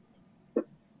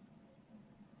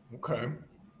 Okay.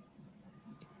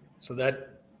 So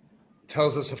that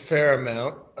tells us a fair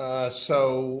amount.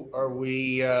 So are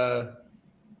we...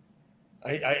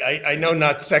 I know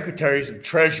not secretaries of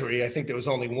Treasury. I think there was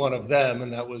only one of them,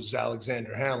 and that was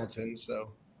Alexander Hamilton.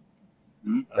 So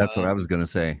That's what I was going to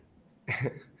say.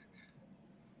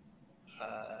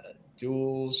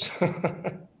 Duels.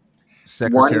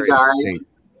 Secretary of State.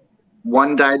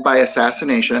 One died by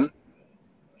assassination.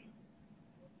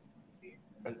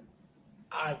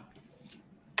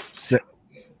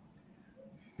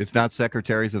 It's not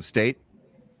secretaries of state?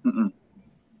 Mm-mm.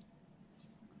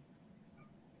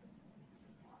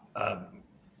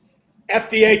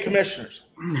 FDA commissioners.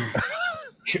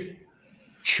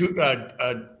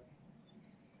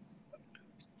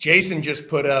 Jason just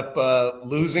put up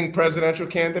losing presidential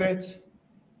candidates.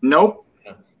 Nope.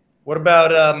 What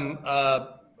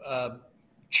about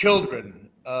children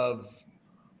of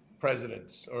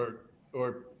presidents or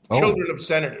children of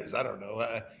senators? I don't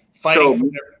know.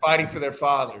 Fighting for their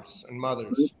fathers and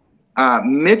mothers.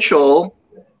 Mitchell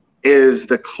is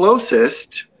the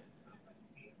closest,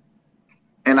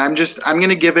 and I'm going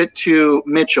to give it to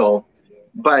Mitchell,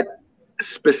 but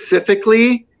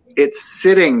specifically, it's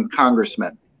sitting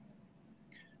congressmen.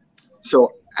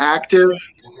 So active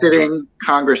sitting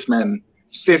congressmen,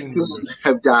 15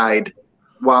 have died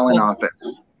while in office.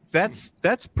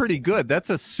 That's pretty good.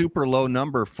 That's a super low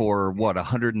number for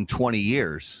 120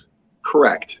 years.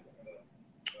 Correct.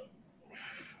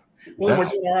 Well, we're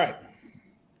doing all right.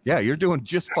 Yeah, you're doing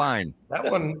just fine.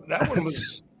 That one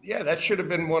was, yeah, that should have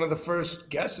been one of the first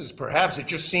guesses, perhaps. It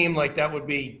just seemed like that would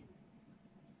be,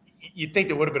 you'd think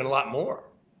there would have been a lot more.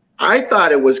 I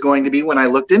thought it was going to be when I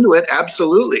looked into it.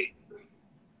 Absolutely.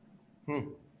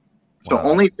 So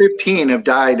only 15 have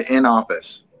died in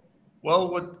office.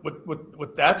 Well,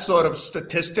 with that sort of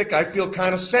statistic, I feel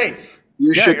kind of safe.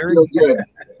 You should feel good.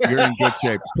 You're in good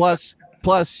shape. Plus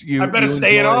you. I better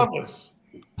stay in office.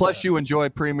 Plus, you enjoy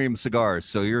premium cigars,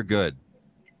 so you're good.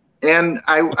 And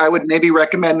I would maybe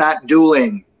recommend not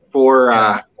dueling for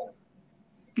a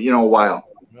while.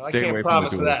 Well, I can't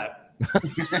promise that.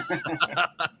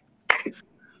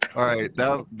 All right,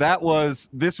 that was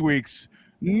this week's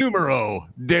Numero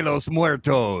de los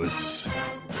Muertos.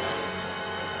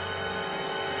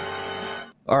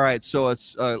 All right, so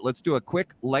let's do a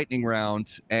quick lightning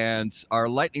round, and our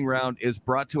lightning round is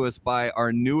brought to us by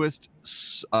our newest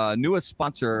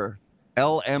sponsor,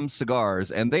 LM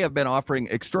Cigars, and they have been offering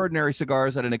extraordinary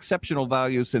cigars at an exceptional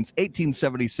value since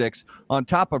 1876. On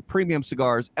top of premium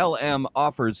cigars, LM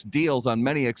offers deals on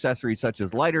many accessories such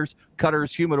as lighters,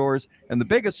 cutters, humidors, and the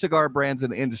biggest cigar brands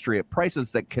in the industry at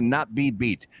prices that cannot be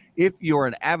beat. If you're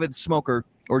an avid smoker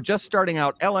or just starting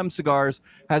out, LM Cigars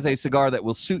has a cigar that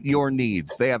will suit your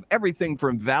needs. They have everything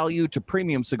from value to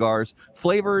premium cigars,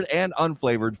 flavored and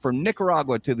unflavored, from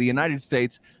Nicaragua to the United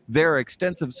States. Their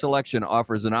extensive selection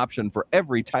offers an option for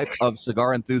every type of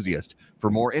cigar enthusiast. For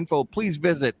more info, please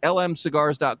visit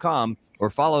lmcigars.com or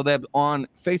follow them on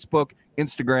Facebook,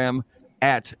 Instagram,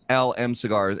 at LM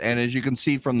Cigars. And as you can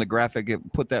see from the graphic,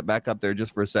 put that back up there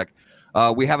just for a sec.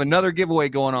 We have another giveaway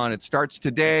going on. It starts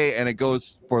today and it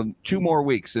goes for 2 more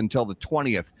weeks until the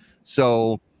 20th.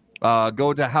 So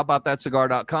go to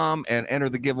howaboutthatcigar.com and enter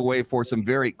the giveaway for some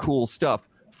very cool stuff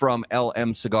from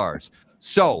LM Cigars.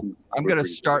 So I'm going to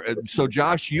start. So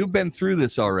Josh, you've been through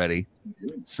this already.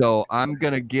 So I'm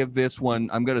going to give this one.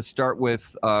 I'm going to start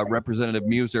with Representative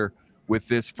Muser with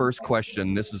this first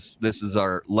question. This is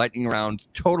our lightning round,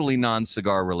 totally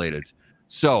non-cigar related.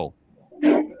 So,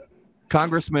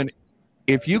 Congressman,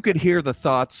 if you could hear the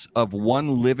thoughts of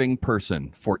one living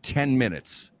person for 10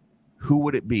 minutes, who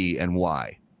would it be and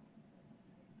why?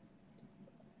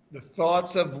 The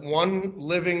thoughts of one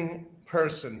living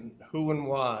person, who and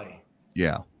why?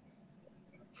 Yeah.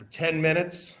 For 10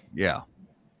 minutes? Yeah.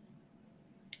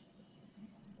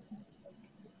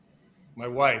 My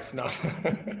wife. No.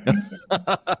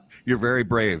 You're very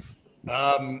brave.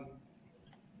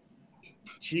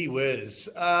 Gee whiz.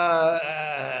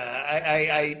 I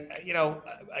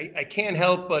can't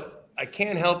help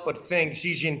but think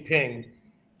Xi Jinping.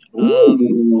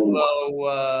 Although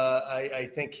I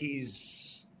think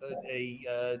he's he's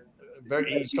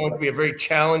going to be a very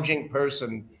challenging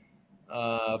person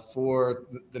for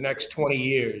the next 20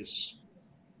 years.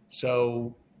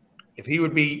 So if he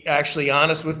would be actually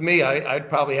honest with me, I'd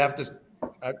probably have to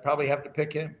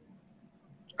pick him.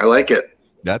 I like it.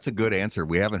 That's a good answer.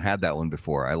 We haven't had that one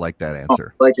before. I like that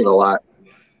answer. I like it a lot.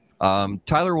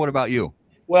 Tyler, what about you?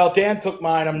 Well, Dan took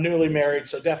mine. I'm newly married,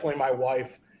 so definitely my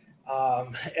wife.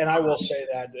 And I will say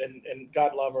that, and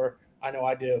God love her. I know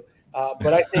I do.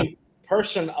 But I think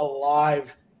person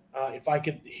alive, if I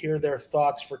could hear their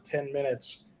thoughts for 10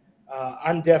 minutes,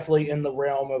 I'm definitely in the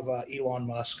realm of Elon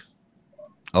Musk.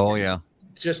 Oh, yeah.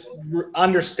 Just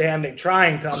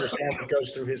trying to understand what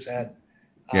goes through his head.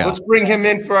 Yeah. Let's bring him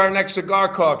in for our next cigar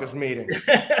caucus meeting.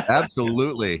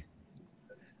 Absolutely.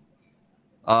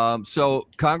 So,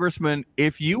 Congressman,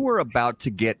 if you were about to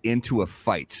get into a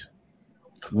fight,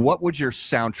 what would your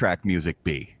soundtrack music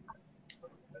be?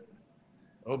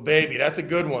 Oh, baby, that's a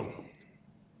good one.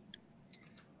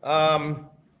 Well,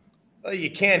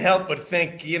 you can't help but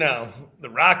think, the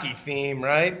Rocky theme,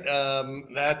 right?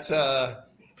 That's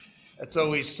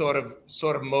always sort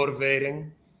of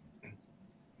motivating.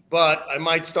 But I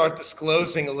might start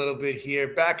disclosing a little bit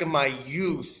here. Back in my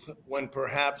youth, when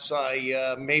perhaps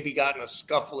I maybe got in a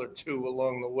scuffle or two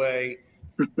along the way,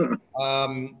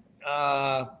 some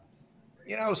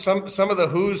of the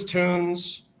Who's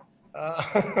tunes,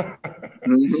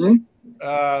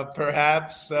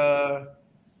 perhaps,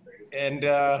 and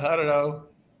I don't know,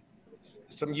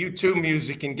 some U2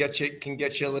 music can get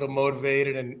you a little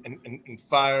motivated and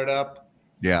fired up.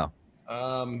 Yeah.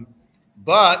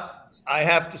 But I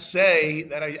have to say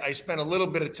that I spent a little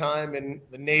bit of time in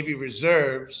the Navy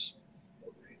Reserves.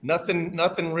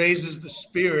 Nothing raises the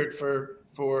spirit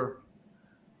for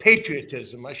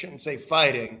patriotism. I shouldn't say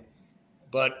fighting,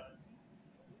 but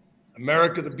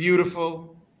America the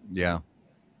Beautiful. Yeah.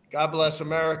 God bless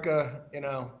America.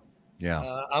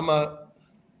 Yeah.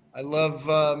 I love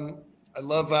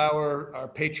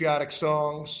our patriotic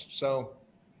songs. So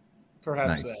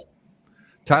perhaps Nice. that.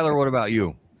 Tyler, what about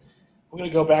you? I'm going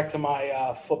to go back to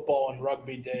my football and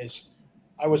rugby days.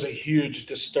 I was a huge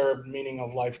Disturbed Meaning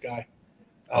of Life guy.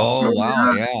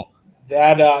 Wow. Yeah.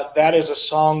 That is a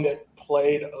song that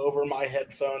played over my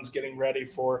headphones getting ready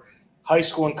for high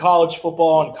school and college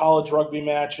football and college rugby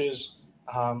matches.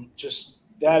 Just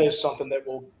that is something that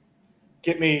will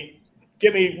get me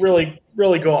really,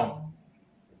 really going.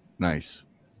 Nice.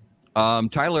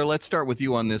 Tyler, let's start with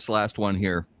you on this last one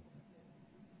here.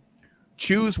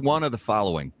 Choose one of the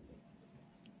following.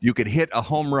 You could hit a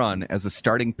home run as a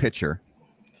starting pitcher.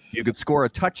 You could score a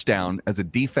touchdown as a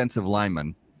defensive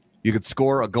lineman. You could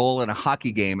score a goal in a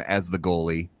hockey game as the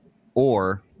goalie,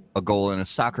 or a goal in a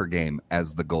soccer game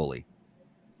as the goalie.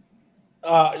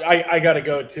 I got to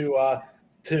go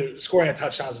to scoring a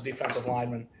touchdown as a defensive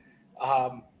lineman,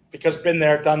 because been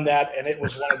there, done that, and it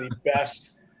was one of the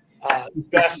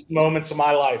best moments of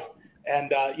my life.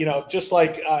 And just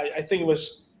like I think it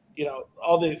was.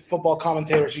 All the football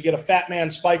commentators, you get a fat man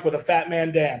spike with a fat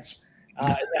man dance.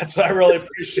 That's what I really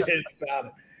appreciate about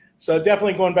it. So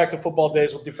definitely going back to football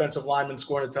days with defensive linemen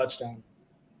scoring a touchdown.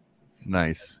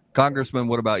 Nice. Congressman,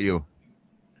 what about you?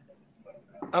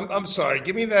 I'm sorry.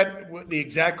 Give me the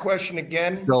exact question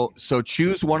again. So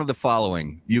choose one of the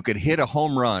following. You could hit a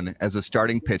home run as a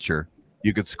starting pitcher.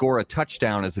 You could score a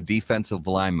touchdown as a defensive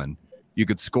lineman. You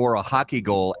could score a hockey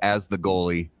goal as the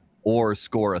goalie, or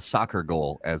score a soccer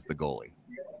goal as the goalie.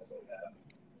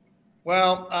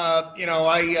 Well,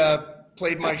 I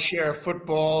played my share of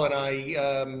football, and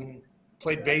I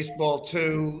played baseball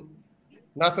too.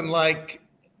 Nothing like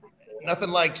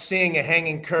seeing a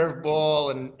hanging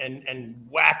curveball and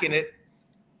whacking it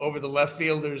over the left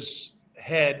fielder's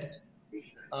head.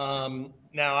 Now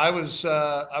I was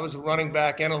a running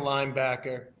back and a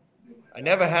linebacker. I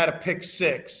never had a pick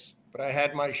six, but I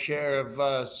had my share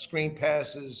of screen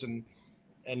passes and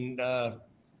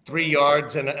 3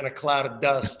 yards and a cloud of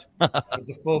dust as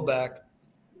a fullback.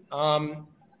 Hey,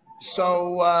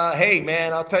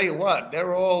 man, I'll tell you what,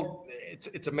 they're all.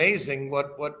 It's amazing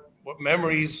what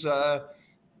memories.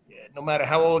 No matter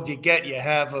how old you get, you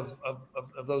have of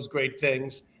those great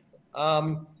things.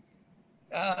 Any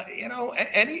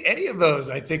of those,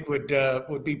 I think,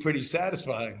 would be pretty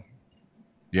satisfying.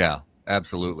 Yeah,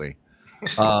 absolutely.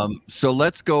 So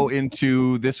let's go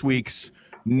into this week's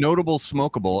Notable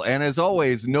Smokable. And as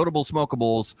always, Notable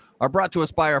Smokables are brought to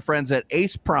us by our friends at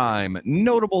Ace Prime.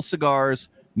 Notable cigars,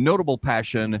 notable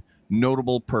passion,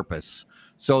 notable purpose.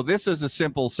 So this is a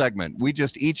simple segment. We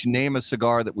just each name a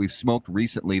cigar that we've smoked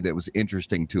recently that was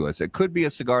interesting to us. It could be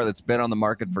a cigar that's been on the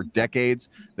market for decades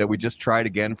that we just tried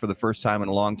again for the first time in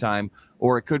a long time,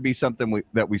 or it could be something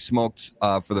that we smoked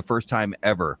for the first time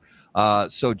ever.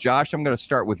 So Josh, I'm going to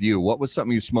start with you. What was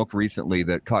something you smoked recently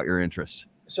that caught your interest?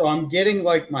 So I'm getting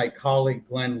like my colleague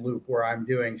Glenn Loop, where I'm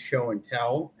doing show and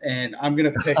tell, and I'm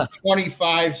going to pick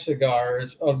 25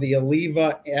 cigars of the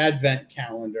Oliva Advent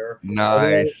Calendar.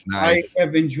 Nice. I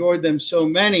have enjoyed them so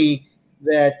many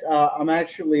that I'm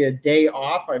actually a day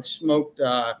off. I've smoked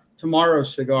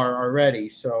tomorrow's cigar already,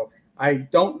 so I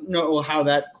don't know how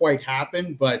that quite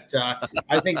happened, but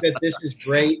I think that this is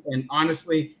great. And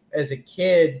honestly, as a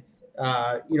kid,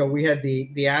 we had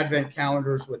the Advent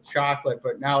calendars with chocolate,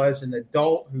 but now as an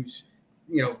adult who's,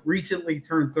 recently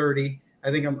turned 30, I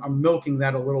think I'm milking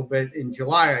that a little bit. In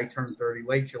July, I turned 30,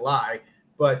 late July,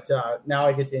 but now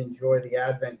I get to enjoy the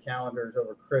Advent calendars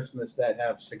over Christmas that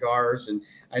have cigars. And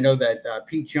I know that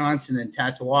Pete Johnson and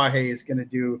Tatuaje is going to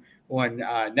do one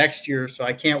next year, so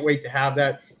I can't wait to have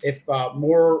that. If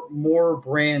more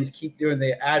brands keep doing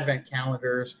the Advent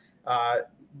calendars,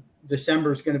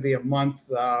 December is going to be a month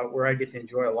where I get to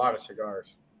enjoy a lot of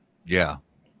cigars. Yeah.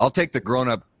 I'll take the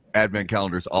grown-up Advent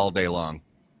calendars all day long.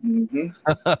 Mm-hmm.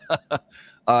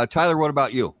 Tyler, what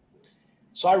about you?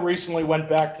 So I recently went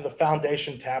back to the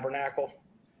Foundation Tabernacle.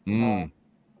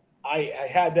 I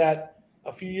had that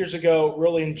a few years ago,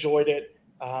 really enjoyed it.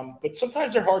 But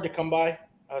sometimes they're hard to come by,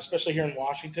 especially here in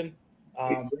Washington.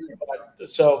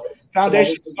 So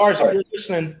Foundation Cigars, if you're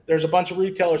listening, there's a bunch of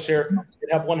retailers here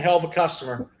that have one hell of a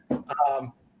customer.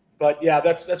 But yeah,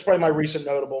 that's probably my recent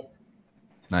notable.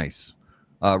 Nice.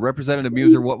 Representative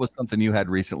Muser, what was something you had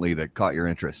recently that caught your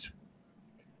interest?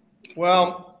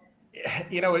 Well,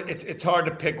 it's hard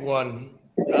to pick one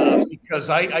because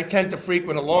I tend to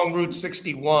frequent along Route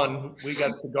 61. We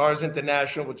got Cigars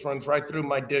International, which runs right through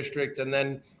my district. And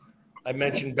then I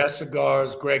mentioned Best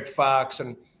Cigars, Greg Fox,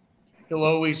 and he'll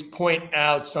always point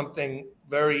out something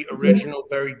very original,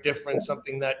 very different,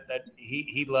 something that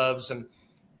he loves. And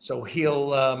so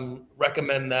he'll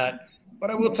recommend that.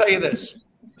 But I will tell you this.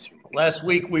 Last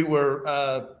week we were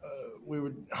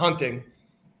hunting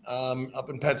up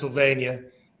in Pennsylvania,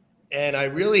 and I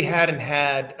really hadn't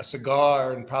had a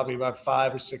cigar in probably about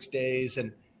 5 or 6 days.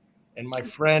 And my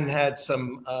friend had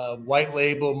some white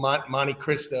label Monte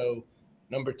Cristo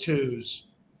number 2s.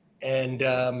 And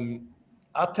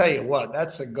I'll tell you what,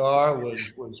 that cigar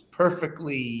was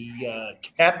perfectly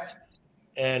kept.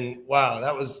 And wow,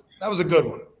 that was a good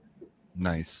one.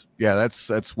 Nice. Yeah,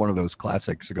 that's one of those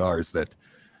classic cigars that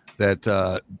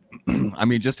I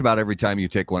mean, just about every time you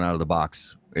take one out of the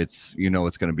box, it's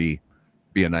it's going to be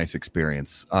a nice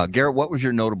experience. Garrett, what was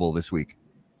your notable this week?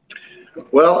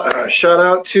 Well, shout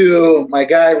out to my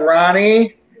guy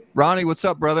Ronnie. Ronnie, what's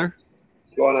up, brother?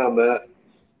 What's going on, Matt?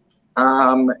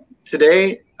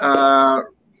 Today,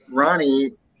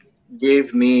 Ronnie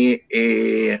gave me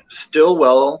a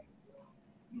Stillwell,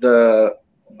 the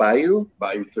Bayou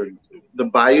 32. The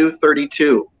Bayou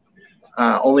 32.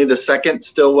 Only the second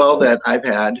Stillwell that I've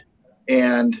had,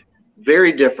 and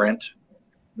very different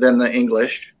than the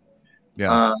English.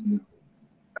 Yeah.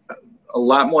 A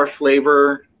lot more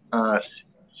flavor,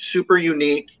 super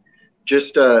unique.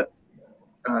 Just a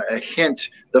hint.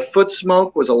 The foot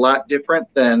smoke was a lot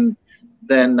different than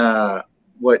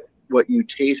what you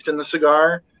taste in the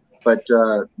cigar, but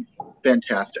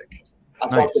fantastic. I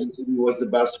thought the Navy was the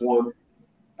best one.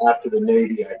 After the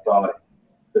Navy, I thought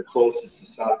the closest to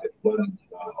socket blending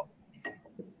style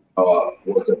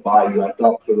was a Bayou. I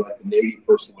thought for like a Navy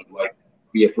person would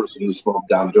be a person who smoked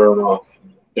down Durham,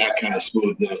 that kind of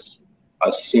smoothness,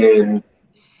 a Sin,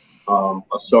 a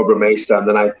Sober Mesa. And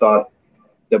then I thought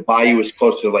the Bayou was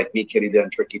closer to like Me Kitty Den,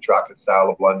 Tricky Chocolate style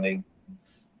of blending.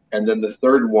 And then the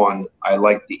third one, I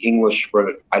liked the English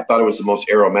I thought it was the most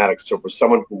aromatic. So for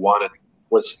someone who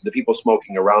was the people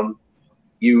smoking around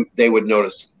you, they would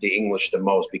notice the English the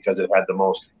most because it had the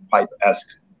most pipe-esque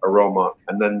aroma.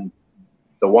 And then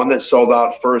The one that sold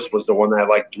out first was the one that I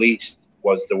liked least,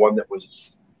 was the one that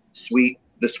was sweet,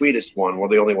 the sweetest one. Well,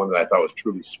 the only one that I thought was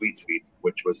truly sweet,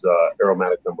 which was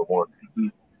Aromatic number 1.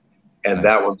 And Nice.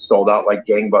 that one sold out like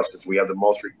gangbusters. We have the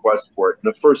most requests for it.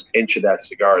 And the first inch of that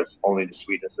cigar is only the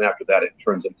sweetness. And after that, it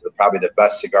turns into probably the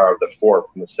best cigar of the 4,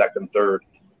 from the second, third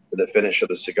to the finish of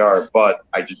the cigar. But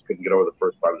I just couldn't get over the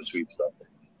first part of the sweet stuff.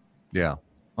 Yeah.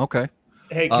 Okay.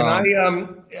 Hey, can I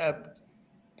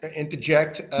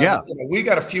interject? Yeah. We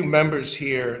got a few members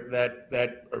here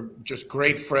that are just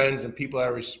great friends and people I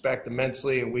respect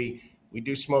immensely, and we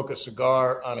do smoke a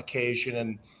cigar on occasion.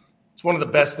 And it's one of the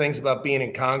best things about being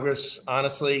in Congress.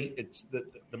 Honestly, it's the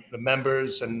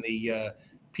members and the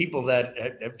people that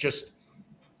have just,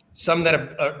 some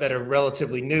that are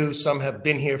relatively new, some have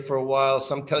been here for a while,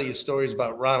 some tell you stories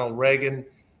about Ronald Reagan,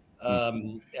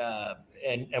 and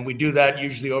we do that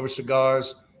usually over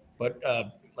cigars. But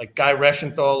like Guy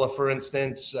Reschenthaler, for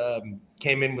instance,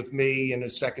 came in with me in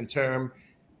his second term.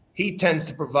 He tends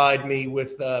to provide me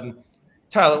with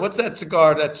Tyler, what's that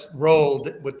cigar that's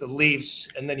rolled with the leaves,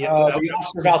 and then you have the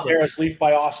Oscar Valderas Leaf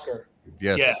by Oscar.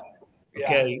 Yes. Yeah.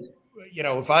 Okay.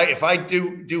 If I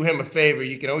do him a favor,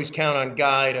 you can always count on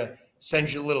Guy to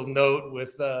send you a little note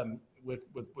with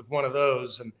one of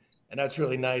those, and that's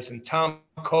really nice. And Tom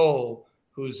Cole,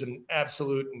 who's an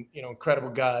absolute incredible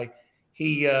guy,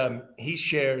 he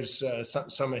shares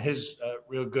some of his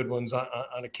real good ones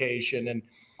on occasion, and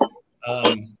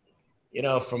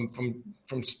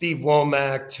from Steve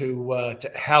Womack to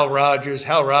Hal Rogers.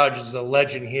 Hal Rogers is a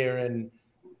legend here, and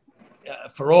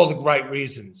for all the right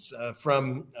reasons.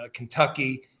 From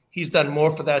Kentucky, he's done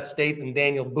more for that state than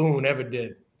Daniel Boone ever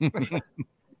did.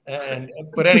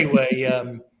 But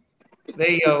anyway,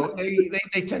 they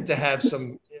tend to have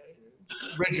some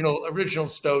original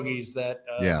stogies that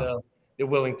they're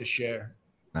willing to share.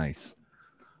 Nice.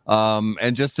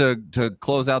 And just to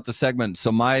close out the segment,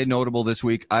 so my notable this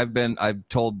week, I've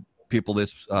told people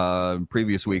this in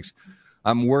previous weeks,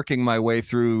 I'm working my way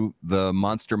through the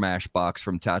Monster Mash box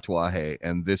from Tatuaje,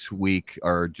 and this week,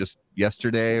 or just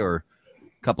yesterday or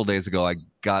a couple days ago, I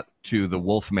got to the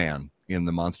Wolfman in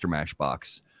the Monster Mash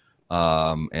box.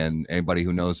 And anybody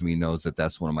who knows me knows that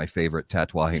that's one of my favorite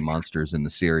Tatuaje monsters in the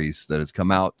series that has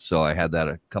come out. So I had that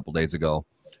a couple days ago.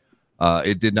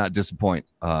 It did not disappoint.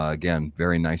 Again,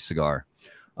 very nice cigar.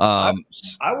 I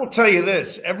will tell you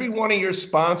this. Every one of your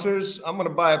sponsors, I'm going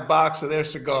to buy a box of their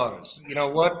cigars. You know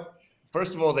what?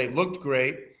 First of all, they looked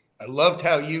great. I loved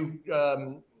how you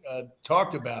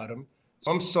talked about them.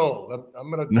 So I'm sold. I'm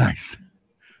going to. Nice.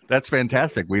 That's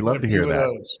fantastic. We love to hear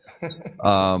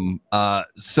that.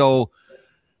 So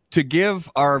to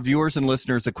give our viewers and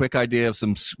listeners a quick idea of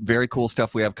some very cool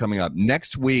stuff we have coming up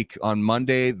next week on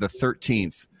Monday, the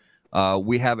 13th,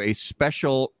 we have a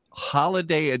special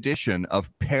holiday edition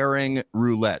of Pairing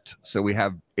Roulette. So we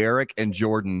have Eric and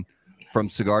Jordan from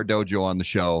Cigar Dojo on the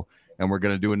show, and we're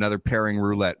going to do another Pairing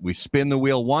Roulette. We spin the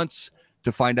wheel once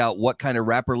to find out what kind of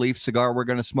wrapper leaf cigar we're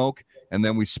going to smoke, and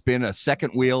then we spin a second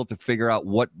wheel to figure out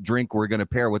what drink we're going to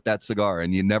pair with that cigar.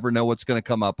 And you never know what's going to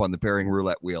come up on the Pairing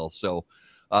Roulette wheel. So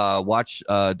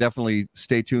definitely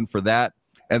stay tuned for that.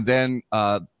 And then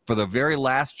for the very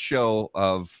last show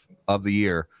of the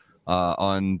year,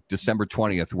 on December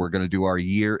 20th, we're going to do our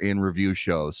year in review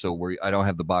show. So I don't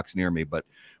have the box near me, but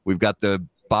we've got the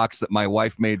box that my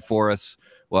wife made for us,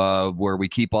 where we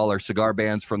keep all our cigar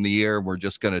bands from the year. We're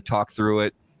just going to talk through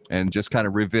it and just kind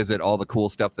of revisit all the cool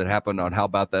stuff that happened on How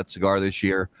About That Cigar this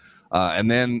year. And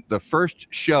then the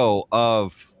first show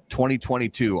of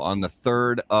 2022 on the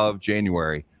 3rd of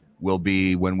January will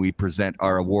be when we present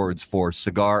our awards for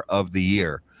Cigar of the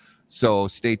Year. So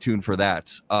stay tuned for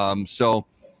that. So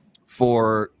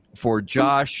for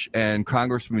Josh and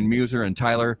Congressman Muser and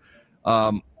Tyler,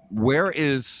 where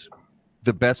is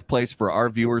the best place for our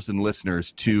viewers and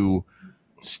listeners to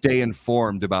stay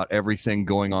informed about everything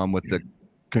going on with the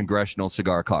Congressional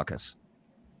Cigar Caucus?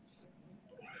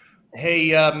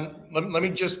 Hey, let me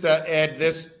just add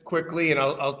this quickly, and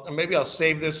I'll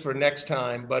save this for next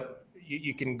time, but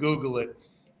you can Google it.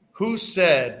 Who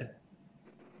said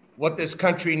what this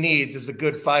country needs is a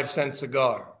good 5-cent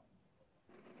cigar?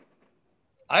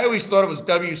 I always thought it was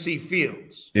W.C.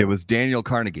 Fields. It was Daniel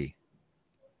Carnegie.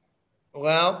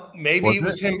 Well, maybe it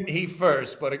was him. He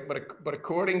first, but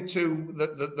according to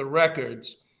the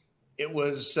records, it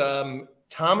was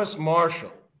Thomas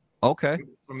Marshall. Okay.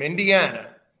 From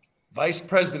Indiana, vice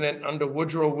president under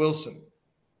Woodrow Wilson.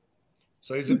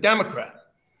 So he's a Democrat.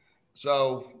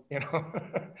 So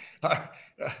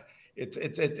it's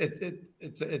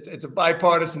a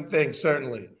bipartisan thing,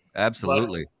 certainly.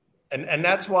 Absolutely. And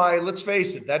that's why, let's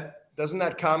face it,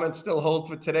 that comment still hold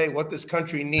for today. What this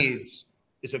country needs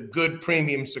is a good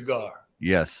premium cigar.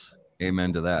 Yes.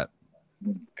 Amen to that.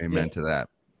 Amen to that.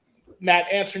 Matt,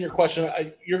 answering your question,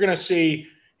 you're going to see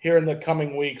here in the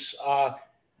coming weeks,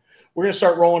 we're going to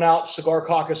start rolling out Cigar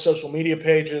Caucus social media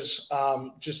pages,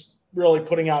 just really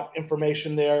putting out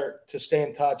information there to stay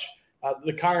in touch.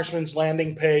 The Congressman's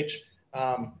landing page,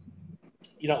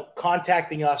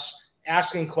 contacting us,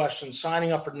 asking questions,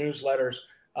 signing up for newsletters,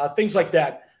 things like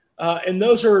that. And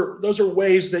those are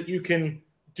ways that you can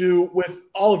do with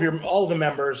all of the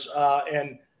members.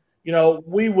 And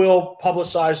we will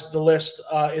publicize the list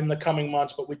in the coming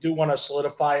months, but we do want to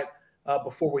solidify it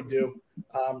before we do.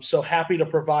 So happy to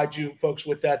provide you folks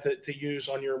with that to use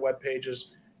on your web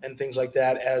pages and things like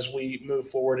that as we move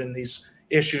forward in these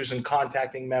issues and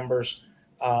contacting members.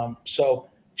 So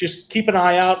just keep an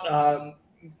eye out.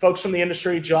 Folks from the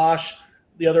industry, Josh,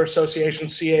 the other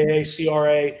associations, CAA,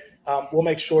 CRA, we'll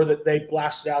make sure that they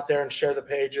blast it out there and share the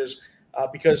pages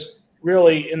because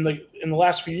really in the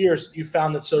last few years, you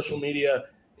found that social media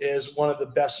is one of the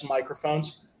best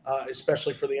microphones,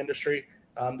 especially for the industry.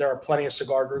 There are plenty of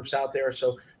cigar groups out there.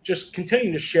 So just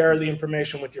continue to share the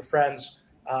information with your friends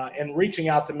and reaching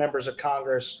out to members of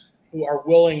Congress who are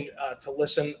willing to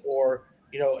listen or,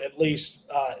 at least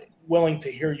willing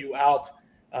to hear you out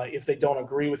if they don't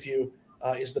agree with you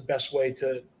is the best way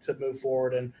to move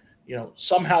forward. And,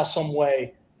 somehow, some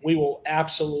way, we will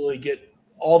absolutely get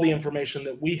all the information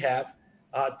that we have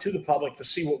to the public to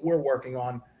see what we're working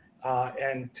on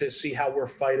and to see how we're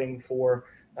fighting for,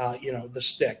 the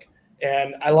stick.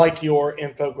 And I like your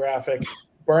infographic,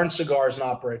 burn cigars,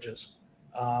 not bridges.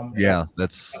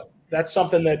 That's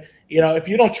something that, if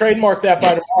you don't trademark that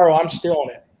by tomorrow, I'm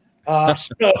stealing it.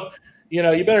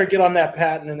 You better get on that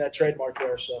patent and that trademark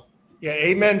there. So. Yeah,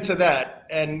 amen to that.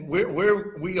 And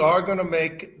we are going to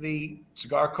make the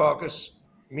Cigar Caucus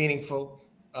meaningful.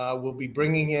 We'll be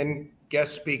bringing in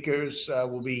guest speakers.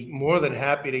 We'll be more than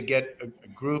happy to get a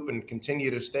group and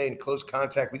continue to stay in close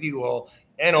contact with you all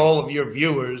and all of your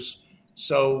viewers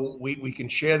so we can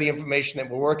share the information that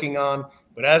we're working on.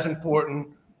 But as important,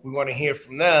 we want to hear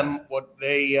from them what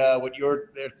their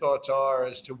thoughts are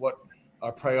as to what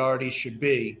our priorities should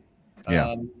be.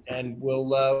 Yeah. And we're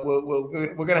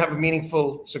going to have a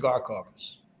meaningful Cigar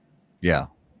Caucus. Yeah.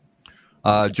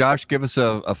 Josh, give us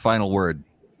a final word.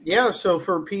 Yeah, so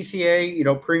for PCA,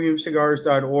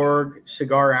 premiumcigars.org,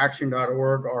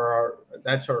 cigaraction.org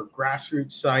that's our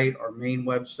grassroots site, our main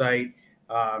website.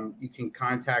 You can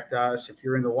contact us if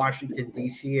you're in the Washington,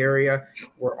 D.C. area,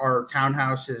 where our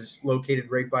townhouse is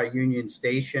located right by Union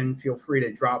Station. Feel free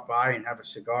to drop by and have a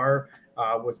cigar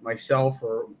with myself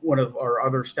or one of our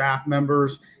other staff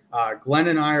members. Glenn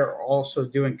and I are also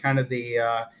doing kind of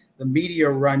the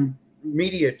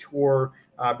media tour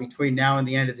between now and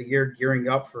the end of the year, gearing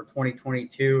up for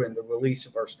 2022 and the release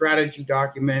of our strategy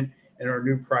document and our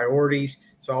new priorities.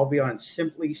 So I'll be on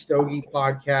Simply Stogie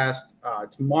podcast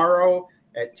tomorrow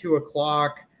at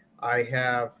 2:00. I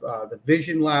have the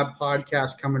Vision Lab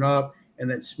podcast coming up, and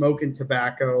then Smoking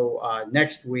Tobacco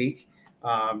next week.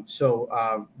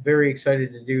 So very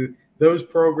excited to do those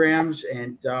programs,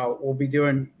 and we'll be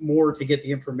doing more to get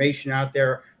the information out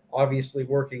there. Obviously,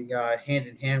 working hand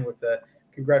in hand with the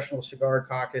Congressional Cigar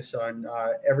Caucus on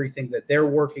everything that they're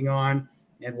working on,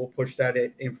 and we'll push that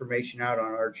information out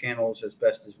on our channels as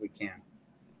best as we can.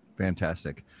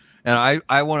 Fantastic. And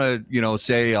I want to,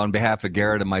 say on behalf of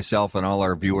Garrett and myself and all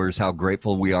our viewers, how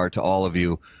grateful we are to all of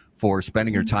you for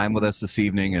spending your time with us this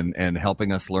evening and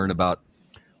helping us learn about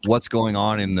what's going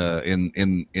on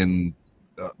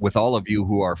with all of you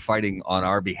who are fighting on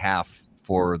our behalf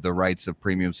for the rights of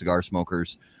premium cigar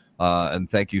smokers. And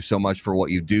thank you so much for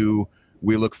what you do.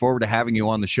 We look forward to having you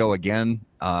on the show again,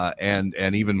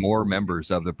 and even more members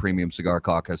of the Premium Cigar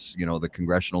Caucus, the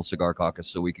Congressional Cigar Caucus,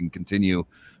 so we can continue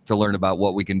to learn about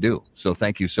what we can do. So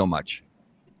thank you so much.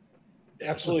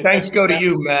 Absolutely. Thanks go to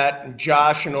you, Matt and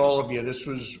Josh and all of you. This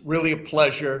was really a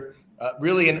pleasure,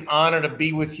 really an honor to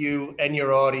be with you and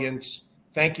your audience.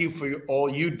 Thank you for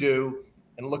all you do,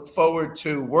 and look forward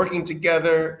to working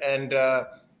together. And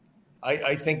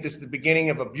I think this is the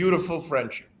beginning of a beautiful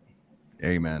friendship.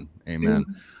 Amen.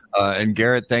 And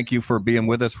Garrett, thank you for being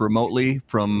with us remotely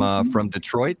from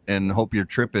Detroit, and hope your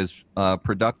trip is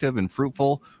productive and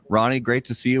fruitful. Ronnie, great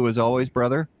to see you as always,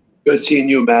 brother. Good seeing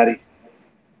you, Matty.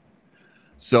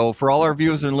 So for all our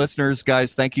viewers and listeners,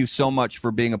 guys, thank you so much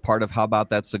for being a part of How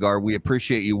About That Cigar. We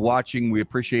appreciate you watching. We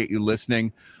appreciate you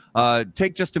listening.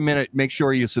 Take just a minute. Make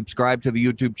sure you subscribe to the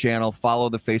YouTube channel, follow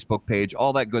the Facebook page,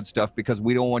 all that good stuff, because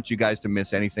we don't want you guys to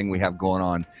miss anything we have going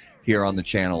on here on the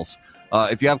channels.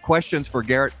 If you have questions for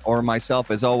Garrett or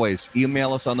myself, as always,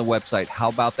 email us on the website,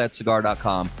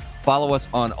 howaboutthatcigar.com. Follow us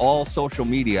on all social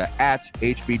media at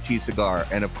HBT Cigar.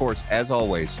 And of course, as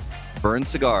always, burn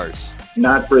cigars,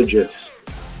 not bridges.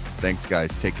 Thanks, guys.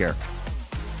 Take care.